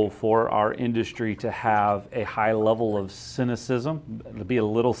typical for our industry to have a high level of cynicism, to be a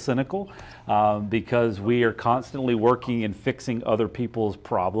little cynical, because we are constantly working and fixing other people's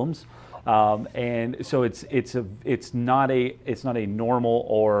problems. And so it's not a normal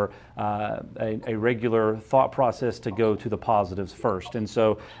or a regular thought process to go to the positives first. And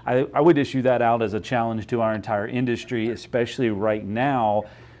so I would issue that out as a challenge to our entire industry, especially right now.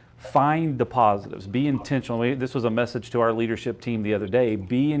 Find the positives. Be intentional. This was a message to our leadership team the other day.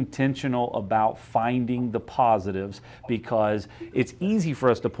 Be intentional about finding the positives, because it's easy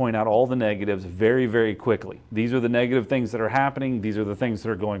for us to point out all the negatives very, very quickly. These are the negative things that are happening. These are the things that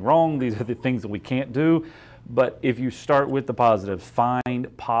are going wrong. These are the things that we can't do. But if you start with the positives,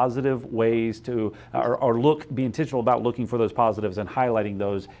 find positive ways to, be intentional about looking for those positives and highlighting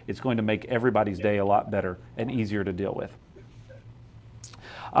those. It's going to make everybody's day a lot better and easier to deal with.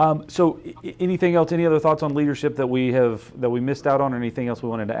 So anything else, any other thoughts on leadership that we missed out on, or anything else we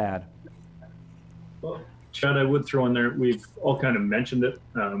wanted to add? Well, Chad, I would throw in there, we've all kind of mentioned it,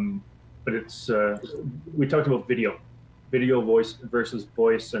 but it's, we talked about video voice versus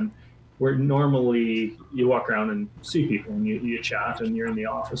voice. And, where normally you walk around and see people and you chat and you're in the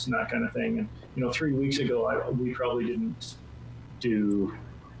office and that kind of thing. And, you know, 3 weeks ago, we probably didn't do,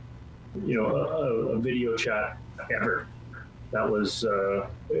 you know, a video chat ever. That was,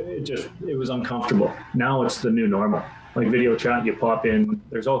 it was uncomfortable. Now it's the new normal. Like video chat, you pop in,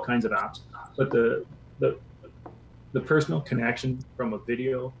 there's all kinds of apps, but the personal connection from a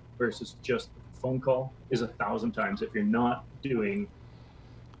video versus just a phone call is 1,000 times. If you're not doing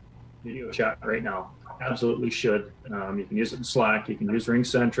video chat right now, absolutely should. You can use it in Slack, you can use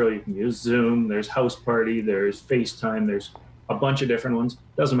RingCentral, you can use Zoom, there's House Party, there's FaceTime, there's a bunch of different ones.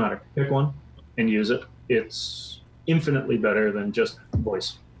 Doesn't matter. Pick one and use it. It's infinitely better than just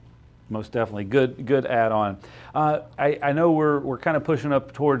voice. Most definitely. Good add-on. I know we're kind of pushing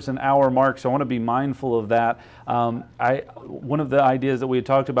up towards an hour mark, so I want to be mindful of that. One of the ideas that we had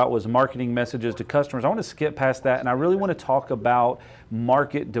talked about was marketing messages to customers. I want to skip past that, and I really want to talk about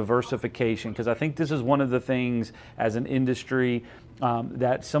market diversification, because I think this is one of the things as an industry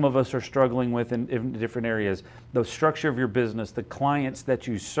that some of us are struggling with in different areas. The structure of your business, the clients that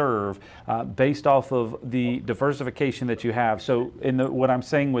you serve, based off of the diversification that you have. So what I'm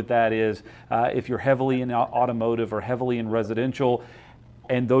saying with that is, if you're heavily in automotive or heavily in residential,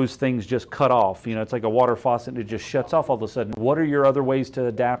 and those things just cut off, you know, it's like a water faucet and it just shuts off all of a sudden. What are your other ways to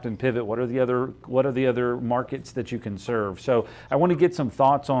adapt and pivot? What are the other markets that you can serve? So I want to get some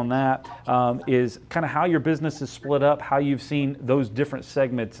thoughts on that. Is kind of how your business is split up, how you've seen those different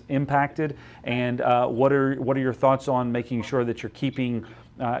segments impacted, and what are your thoughts on making sure that you're keeping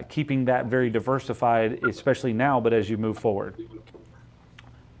that very diversified, especially now, but as you move forward.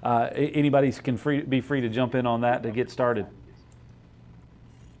 Anybody can be free to jump in on that to get started.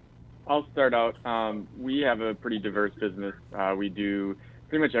 I'll start out. We have a pretty diverse business. We do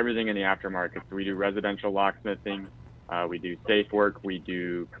pretty much everything in the aftermarket. So we do residential locksmithing, we do safe work, we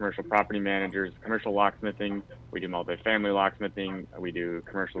do commercial property managers, commercial locksmithing, we do multifamily locksmithing, we do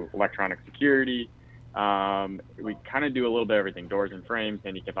commercial electronic security. We kind of do a little bit of everything, doors and frames,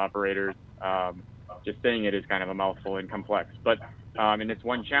 handicap operators. Just saying it is kind of a mouthful and complex. But and it's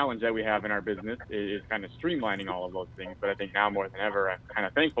one challenge that we have in our business is kind of streamlining all of those things. But I think now more than ever, I'm kind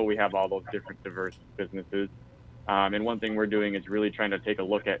of thankful we have all those different diverse businesses. And one thing we're doing is really trying to take a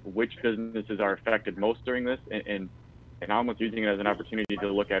look at which businesses are affected most during this, and almost using it as an opportunity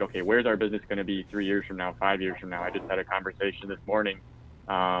to look at, okay, where's our business going to be 3 years from now, 5 years from now? I just had a conversation this morning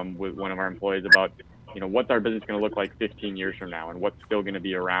with one of our employees about, you know, what's our business going to look like 15 years from now, and what's still going to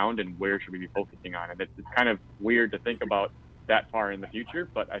be around, and where should we be focusing on? And it's kind of weird to think about that far in the future,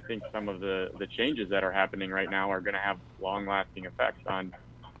 but I think some of the changes that are happening right now are going to have long-lasting effects on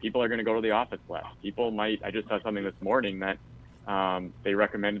people. Are going to go to the office less. People might, I just saw something this morning that they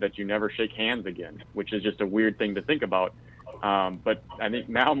recommended that you never shake hands again, which is just a weird thing to think about. But I think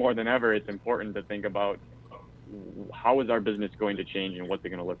now more than ever, it's important to think about how is our business going to change and what's it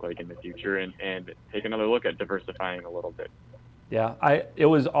going to look like in the future, and take another look at diversifying a little bit. Yeah, it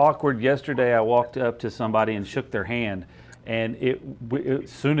was awkward yesterday. I walked up to somebody and shook their hand, and as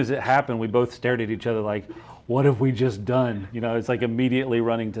soon as it happened, we both stared at each other like, what have we just done? You know, it's like immediately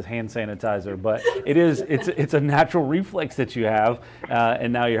running to hand sanitizer. But it's a natural reflex that you have,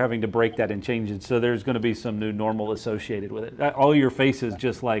 and now you're having to break that and change it. So there's going to be some new normal associated with it. All your faces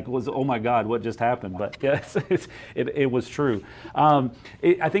just like oh my God, what just happened? But yes, it was true. I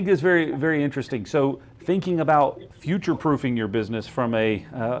think it's very, very interesting. So thinking about future-proofing your business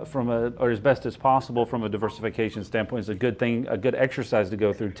or as best as possible from a diversification standpoint is a good thing, a good exercise to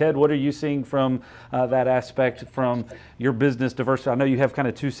go through. Ted, what are you seeing from that aspect from your business diversity? I know you have kind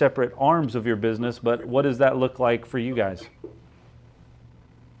of two separate arms of your business, but what does that look like for you guys?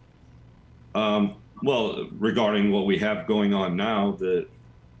 Well, regarding what we have going on now, the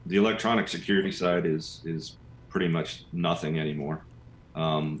electronic security side is pretty much nothing anymore.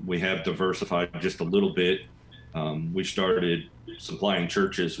 We have diversified just a little bit. We started supplying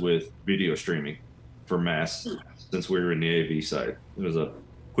churches with video streaming for mass since we were in the AV side. It was a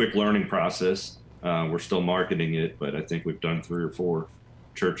quick learning process. We're still marketing it, but I think we've done 3 or 4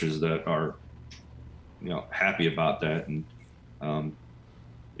 churches that are, you know, happy about that. And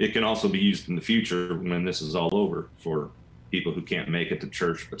it can also be used in the future when this is all over for people who can't make it to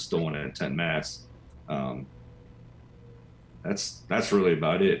church but still want to attend mass. That's really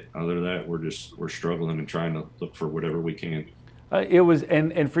about it. Other than that, we're struggling and trying to look for whatever we can. It was,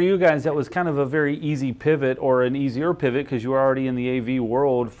 and for you guys, that was kind of a very easy pivot, or an easier pivot, because you were already in the AV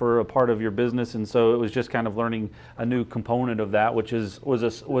world for a part of your business, and so it was just kind of learning a new component of that, which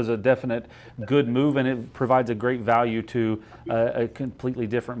was a definite good move, and it provides a great value to a completely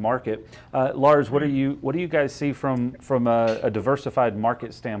different market. Lars, what do you guys see from a diversified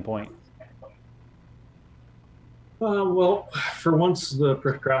market standpoint? Well, for once, the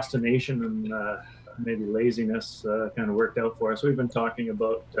procrastination and maybe laziness kind of worked out for us. We've been talking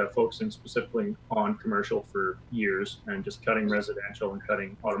about focusing specifically on commercial for years and just cutting residential and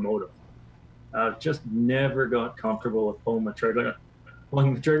cutting automotive. Just never got comfortable with pulling the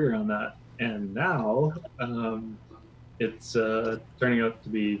trigger on that. And now it's turning out to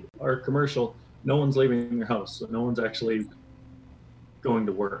be our commercial. No one's leaving their house, so no one's actually going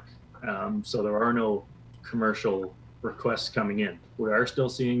to work. So there are no commercial requests coming in. We are still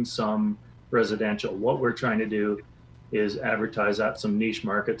seeing some residential. What we're trying to do is advertise at some niche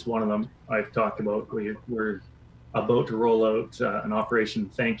markets. One of them I've talked about. We're about to roll out an Operation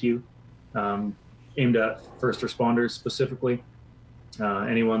Thank You, aimed at first responders specifically.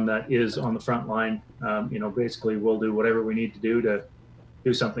 Anyone that is on the front line, basically we'll do whatever we need to do to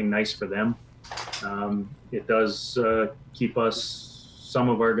do something nice for them. It does keep us, some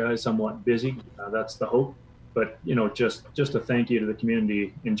of our guys, somewhat busy. That's the hope. But just a thank you to the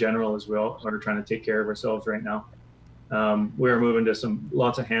community in general, as we all are trying to take care of ourselves right now. We're moving to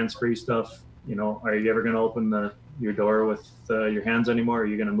lots of hands-free stuff. Are you ever going to open your door with your hands anymore? Are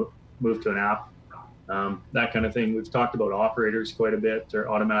you going to move to an app? That kind of thing. We've talked about operators quite a bit, or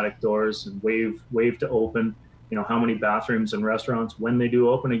automatic doors and wave to open. How many bathrooms in restaurants, when they do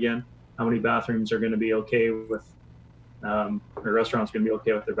open again, how many bathrooms are going to be okay with, or restaurants going to be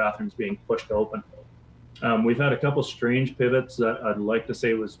okay with their bathrooms being pushed open. We've had a couple strange pivots that I'd like to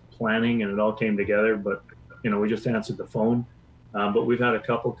say was planning and it all came together, but we just answered the phone. But we've had a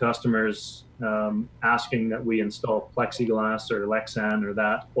couple customers asking that we install plexiglass or Lexan or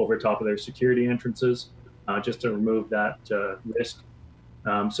that over top of their security entrances, just to remove that risk.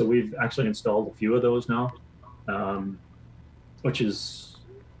 So we've actually installed a few of those now, which is,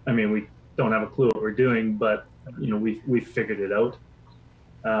 we don't have a clue what we're doing, but we've figured it out.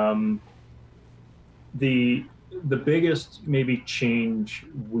 The biggest maybe change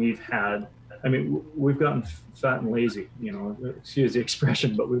we've had, we've gotten fat and lazy, excuse the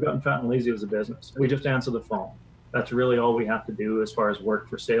expression, but we've gotten fat and lazy as a business. We just answer the phone. That's really all we have to do as far as work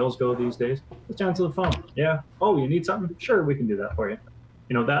for sales go these days. Just answer the phone. Yeah. Oh, you need something? Sure, we can do that for you.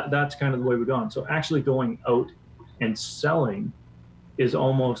 That's kind of the way we've gone. So actually going out and selling is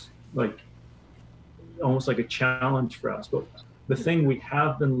almost like a challenge for us. But the thing we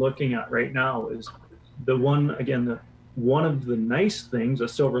have been looking at right now is one of the nice things, a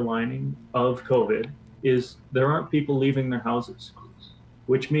silver lining of COVID, is there aren't people leaving their houses,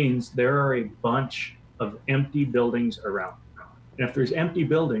 which means there are a bunch of empty buildings around. And if there's empty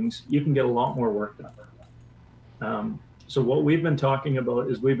buildings, you can get a lot more work done. So what we've been talking about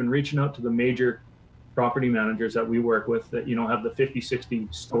is we've been reaching out to the major property managers that we work with that, have the 50, 60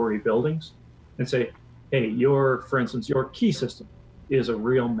 story buildings and say, hey, for instance, your key system is a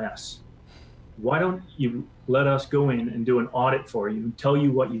real mess. Why don't you let us go in and do an audit for you and tell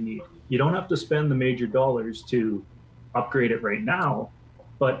you what you need? You don't have to spend the major dollars to upgrade it right now,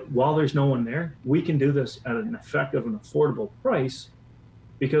 but while there's no one there, we can do this at an effective and affordable price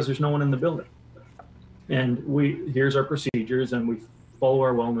because there's no one in the building. And here's our procedures and we follow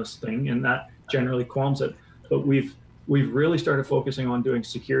our wellness thing, and that generally qualms it. But we've really started focusing on doing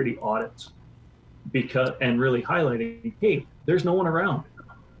security audits and really highlighting, hey, there's no one around.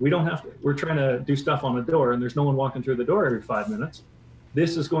 We're trying to do stuff on the door and there's no one walking through the door every 5 minutes.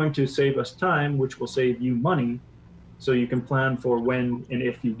 This is going to save us time, which will save you money, so you can plan for when and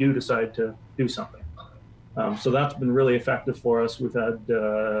if you do decide to do something. So that's been really effective for us. We've had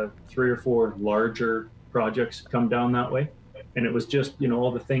 3 or 4 larger projects come down that way. And it was just,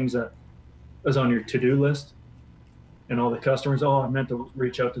 all the things that was on your to-do list and all the customers, I meant to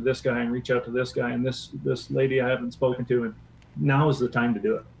reach out to this guy and reach out to this guy and this lady I haven't spoken to. And now is the time to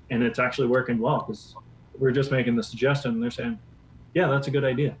do it. And it's actually working well because we're just making the suggestion and they're saying, yeah, that's a good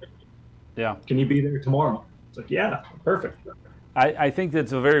idea. Yeah. Can you be there tomorrow? It's like, yeah, perfect. I think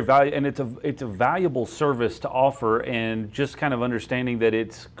that's a very valuable, and it's a valuable service to offer, and just kind of understanding that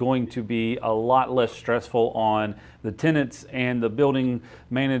it's going to be a lot less stressful on the tenants and the building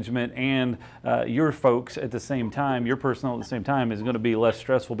management and your folks at the same time, your personnel at the same time is going to be less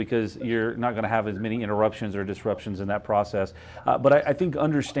stressful because you're not going to have as many interruptions or disruptions in that process. But I think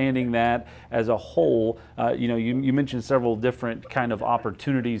understanding that as a whole, you mentioned several different kind of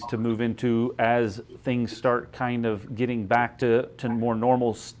opportunities to move into as things start kind of getting back to more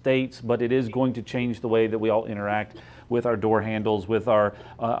normal states, but it is going to change the way that we all interact with our door handles, with our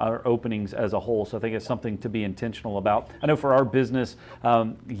openings as a whole. So I think it's something to be intentional about. I know for our business,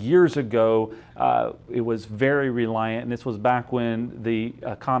 years ago, it was very reliant, and this was back when the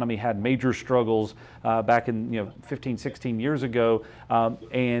economy had major struggles back in 15, 16 years ago,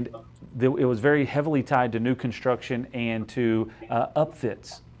 and it was very heavily tied to new construction and to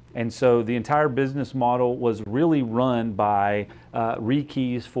upfits. And so the entire business model was really run by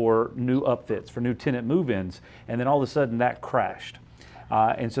rekeys for new upfits, for new tenant move-ins, and then all of a sudden that crashed.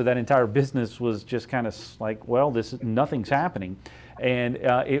 And so that entire business was just kind of like, well, nothing's happening. And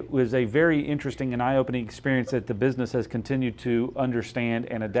it was a very interesting and eye-opening experience that the business has continued to understand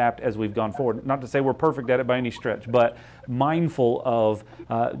and adapt as we've gone forward. Not to say we're perfect at it by any stretch, but mindful of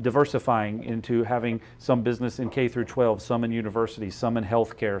diversifying into having some business in K through 12, some in universities, some in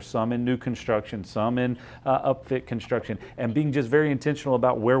healthcare, some in new construction, some in upfit construction, and being just very intentional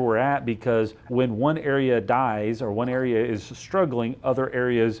about where we're at, because when one area dies or one area is struggling, other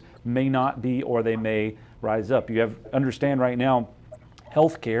areas may not be, or they may rise up. You understand right now,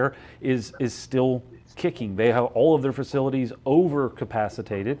 healthcare is still kicking. They have all of their facilities over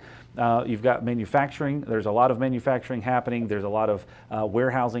capacitated. You've got manufacturing. There's a lot of manufacturing happening. There's a lot of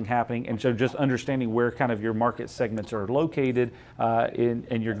warehousing happening. And so just understanding where kind of your market segments are located,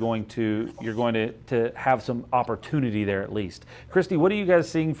 and you're going to have some opportunity there at least. Christy, what are you guys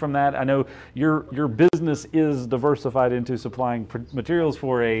seeing from that? I know your business is diversified into supplying materials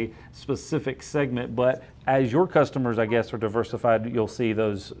for a specific segment, but as your customers, I guess, are diversified, you'll see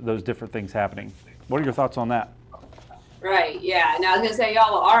those different things happening. What are your thoughts on that? Right. Yeah. Now I was gonna say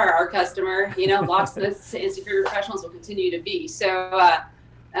y'all are our customer. Locksmiths and security professionals will continue to be. So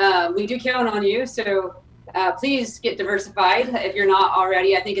we do count on you. So please get diversified if you're not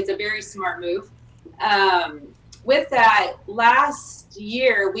already. I think it's a very smart move. With that, last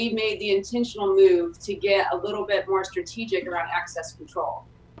year we made the intentional move to get a little bit more strategic around access control.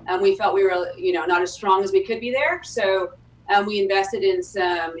 We felt we were, not as strong as we could be there. So we invested in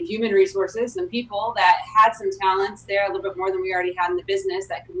some human resources and people that had some talents there, a little bit more than we already had in the business,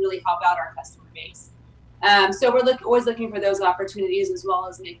 that could really help out our customer base. So we're always looking for those opportunities, as well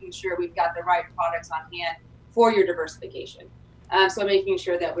as making sure we've got the right products on hand for your diversification. So making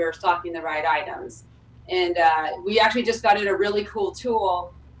sure that we're stocking the right items. And we actually just got in a really cool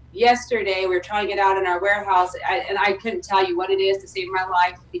tool yesterday. We were trying to get out in our warehouse, and I couldn't tell you what it is to save my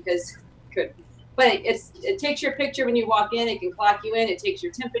life, because but it takes your picture when you walk in, it can clock you in, it takes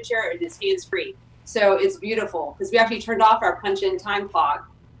your temperature, and it's hands-free. So it's beautiful, because we actually turned off our punch-in time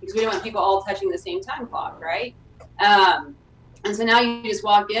clock because we don't want people all touching the same time clock, right? And so now you just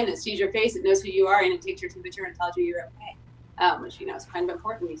walk in, it sees your face, it knows who you are, and it takes your temperature and tells you you're okay, which is kind of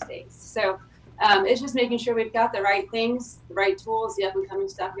important these days. So it's just making sure we've got the right things, the right tools, the up-and-coming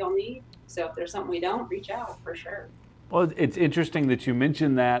stuff you'll need. So if there's something we don't, reach out for sure. Well, it's interesting that you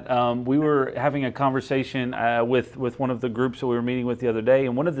mentioned that. We were having a conversation with one of the groups that we were meeting with the other day,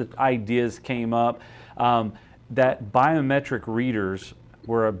 and one of the ideas came up that biometric readers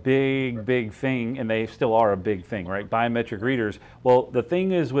were a big thing, and they still are a big thing, right? Biometric readers. Well, the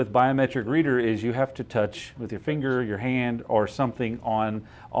thing is with biometric reader is you have to touch with your finger, your hand, or something on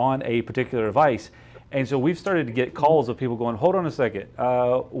a particular device. And so we've started to get calls of people going, hold on a second,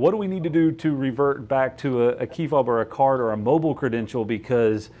 what do we need to do to revert back to a key fob or a card or a mobile credential,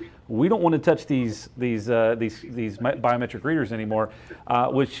 because we don't want to touch these biometric readers anymore,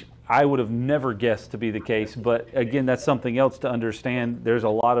 which I would have never guessed to be the case. But again, that's something else to understand. There's a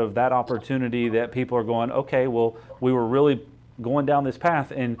lot of that opportunity that people are going, okay, well, we were really going down this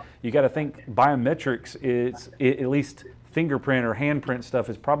path, and you got to think biometrics is, at least fingerprint or handprint stuff,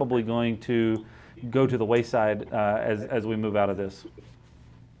 is probably going to go to the wayside as we move out of this.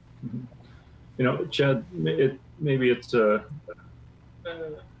 Chad, maybe it's a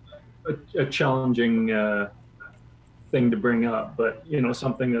challenging thing to bring up, but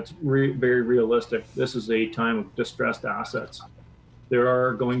something that's very realistic. This is a time of distressed assets. There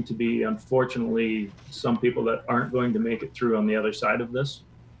are going to be, unfortunately, some people that aren't going to make it through on the other side of this.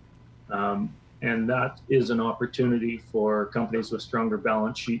 And that is an opportunity for companies with stronger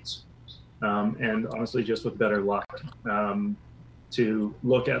balance sheets, and honestly, just with better luck, to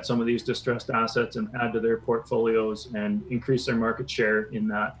look at some of these distressed assets and add to their portfolios and increase their market share in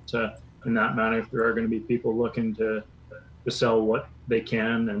that manner. If there are going to be people looking to sell what they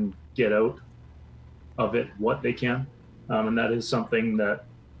can and get out of it what they can, and that is something that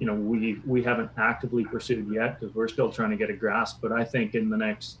we haven't actively pursued yet, because we're still trying to get a grasp. But I think in the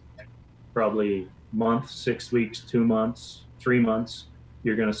next probably month, 6 weeks, 2 months, 3 months,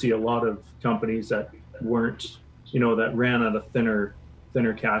 you're going to see a lot of companies that weren't, that ran at a thinner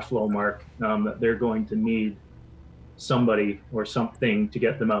cash flow mark, that they're going to need somebody or something to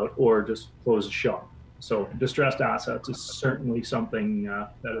get them out, or just close the shop. So distressed assets is certainly something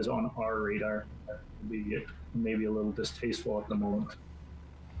that is on our radar. Be maybe a little distasteful at the moment.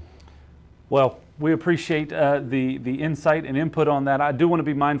 Well, we appreciate the insight and input on that. I do want to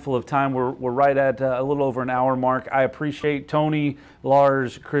be mindful of time. We're right at a little over an hour mark. I appreciate Tony,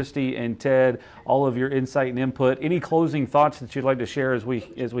 Lars, Christy, and Ted, all of your insight and input. Any closing thoughts that you'd like to share as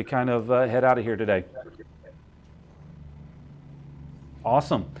we kind of head out of here today?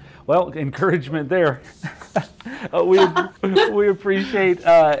 Awesome. Well, encouragement there. We appreciate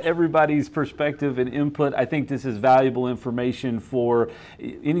everybody's perspective and input. I think this is valuable information for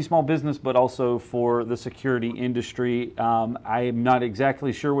any small business, but also for the security industry. I am not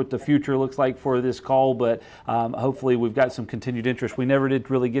exactly sure what the future looks like for this call, but hopefully we've got some continued interest. We never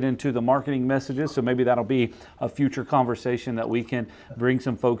did really get into the marketing messages, so maybe that'll be a future conversation that we can bring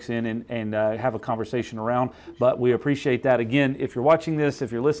some folks in and have a conversation around. But we appreciate that. Again, if you're watching this,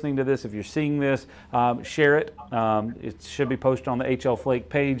 if you're listening to this, if you're seeing this, share it. It should be posted on the HL Flake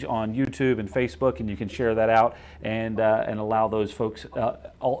page on YouTube and Facebook, and you can share that out and allow those folks,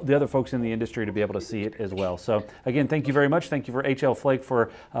 all the other folks in the industry, to be able to see it as well. So again, thank you very much. Thank you for HL Flake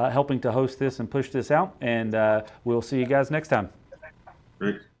for helping to host this and push this out, and we'll see you guys next time.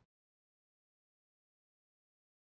 Great.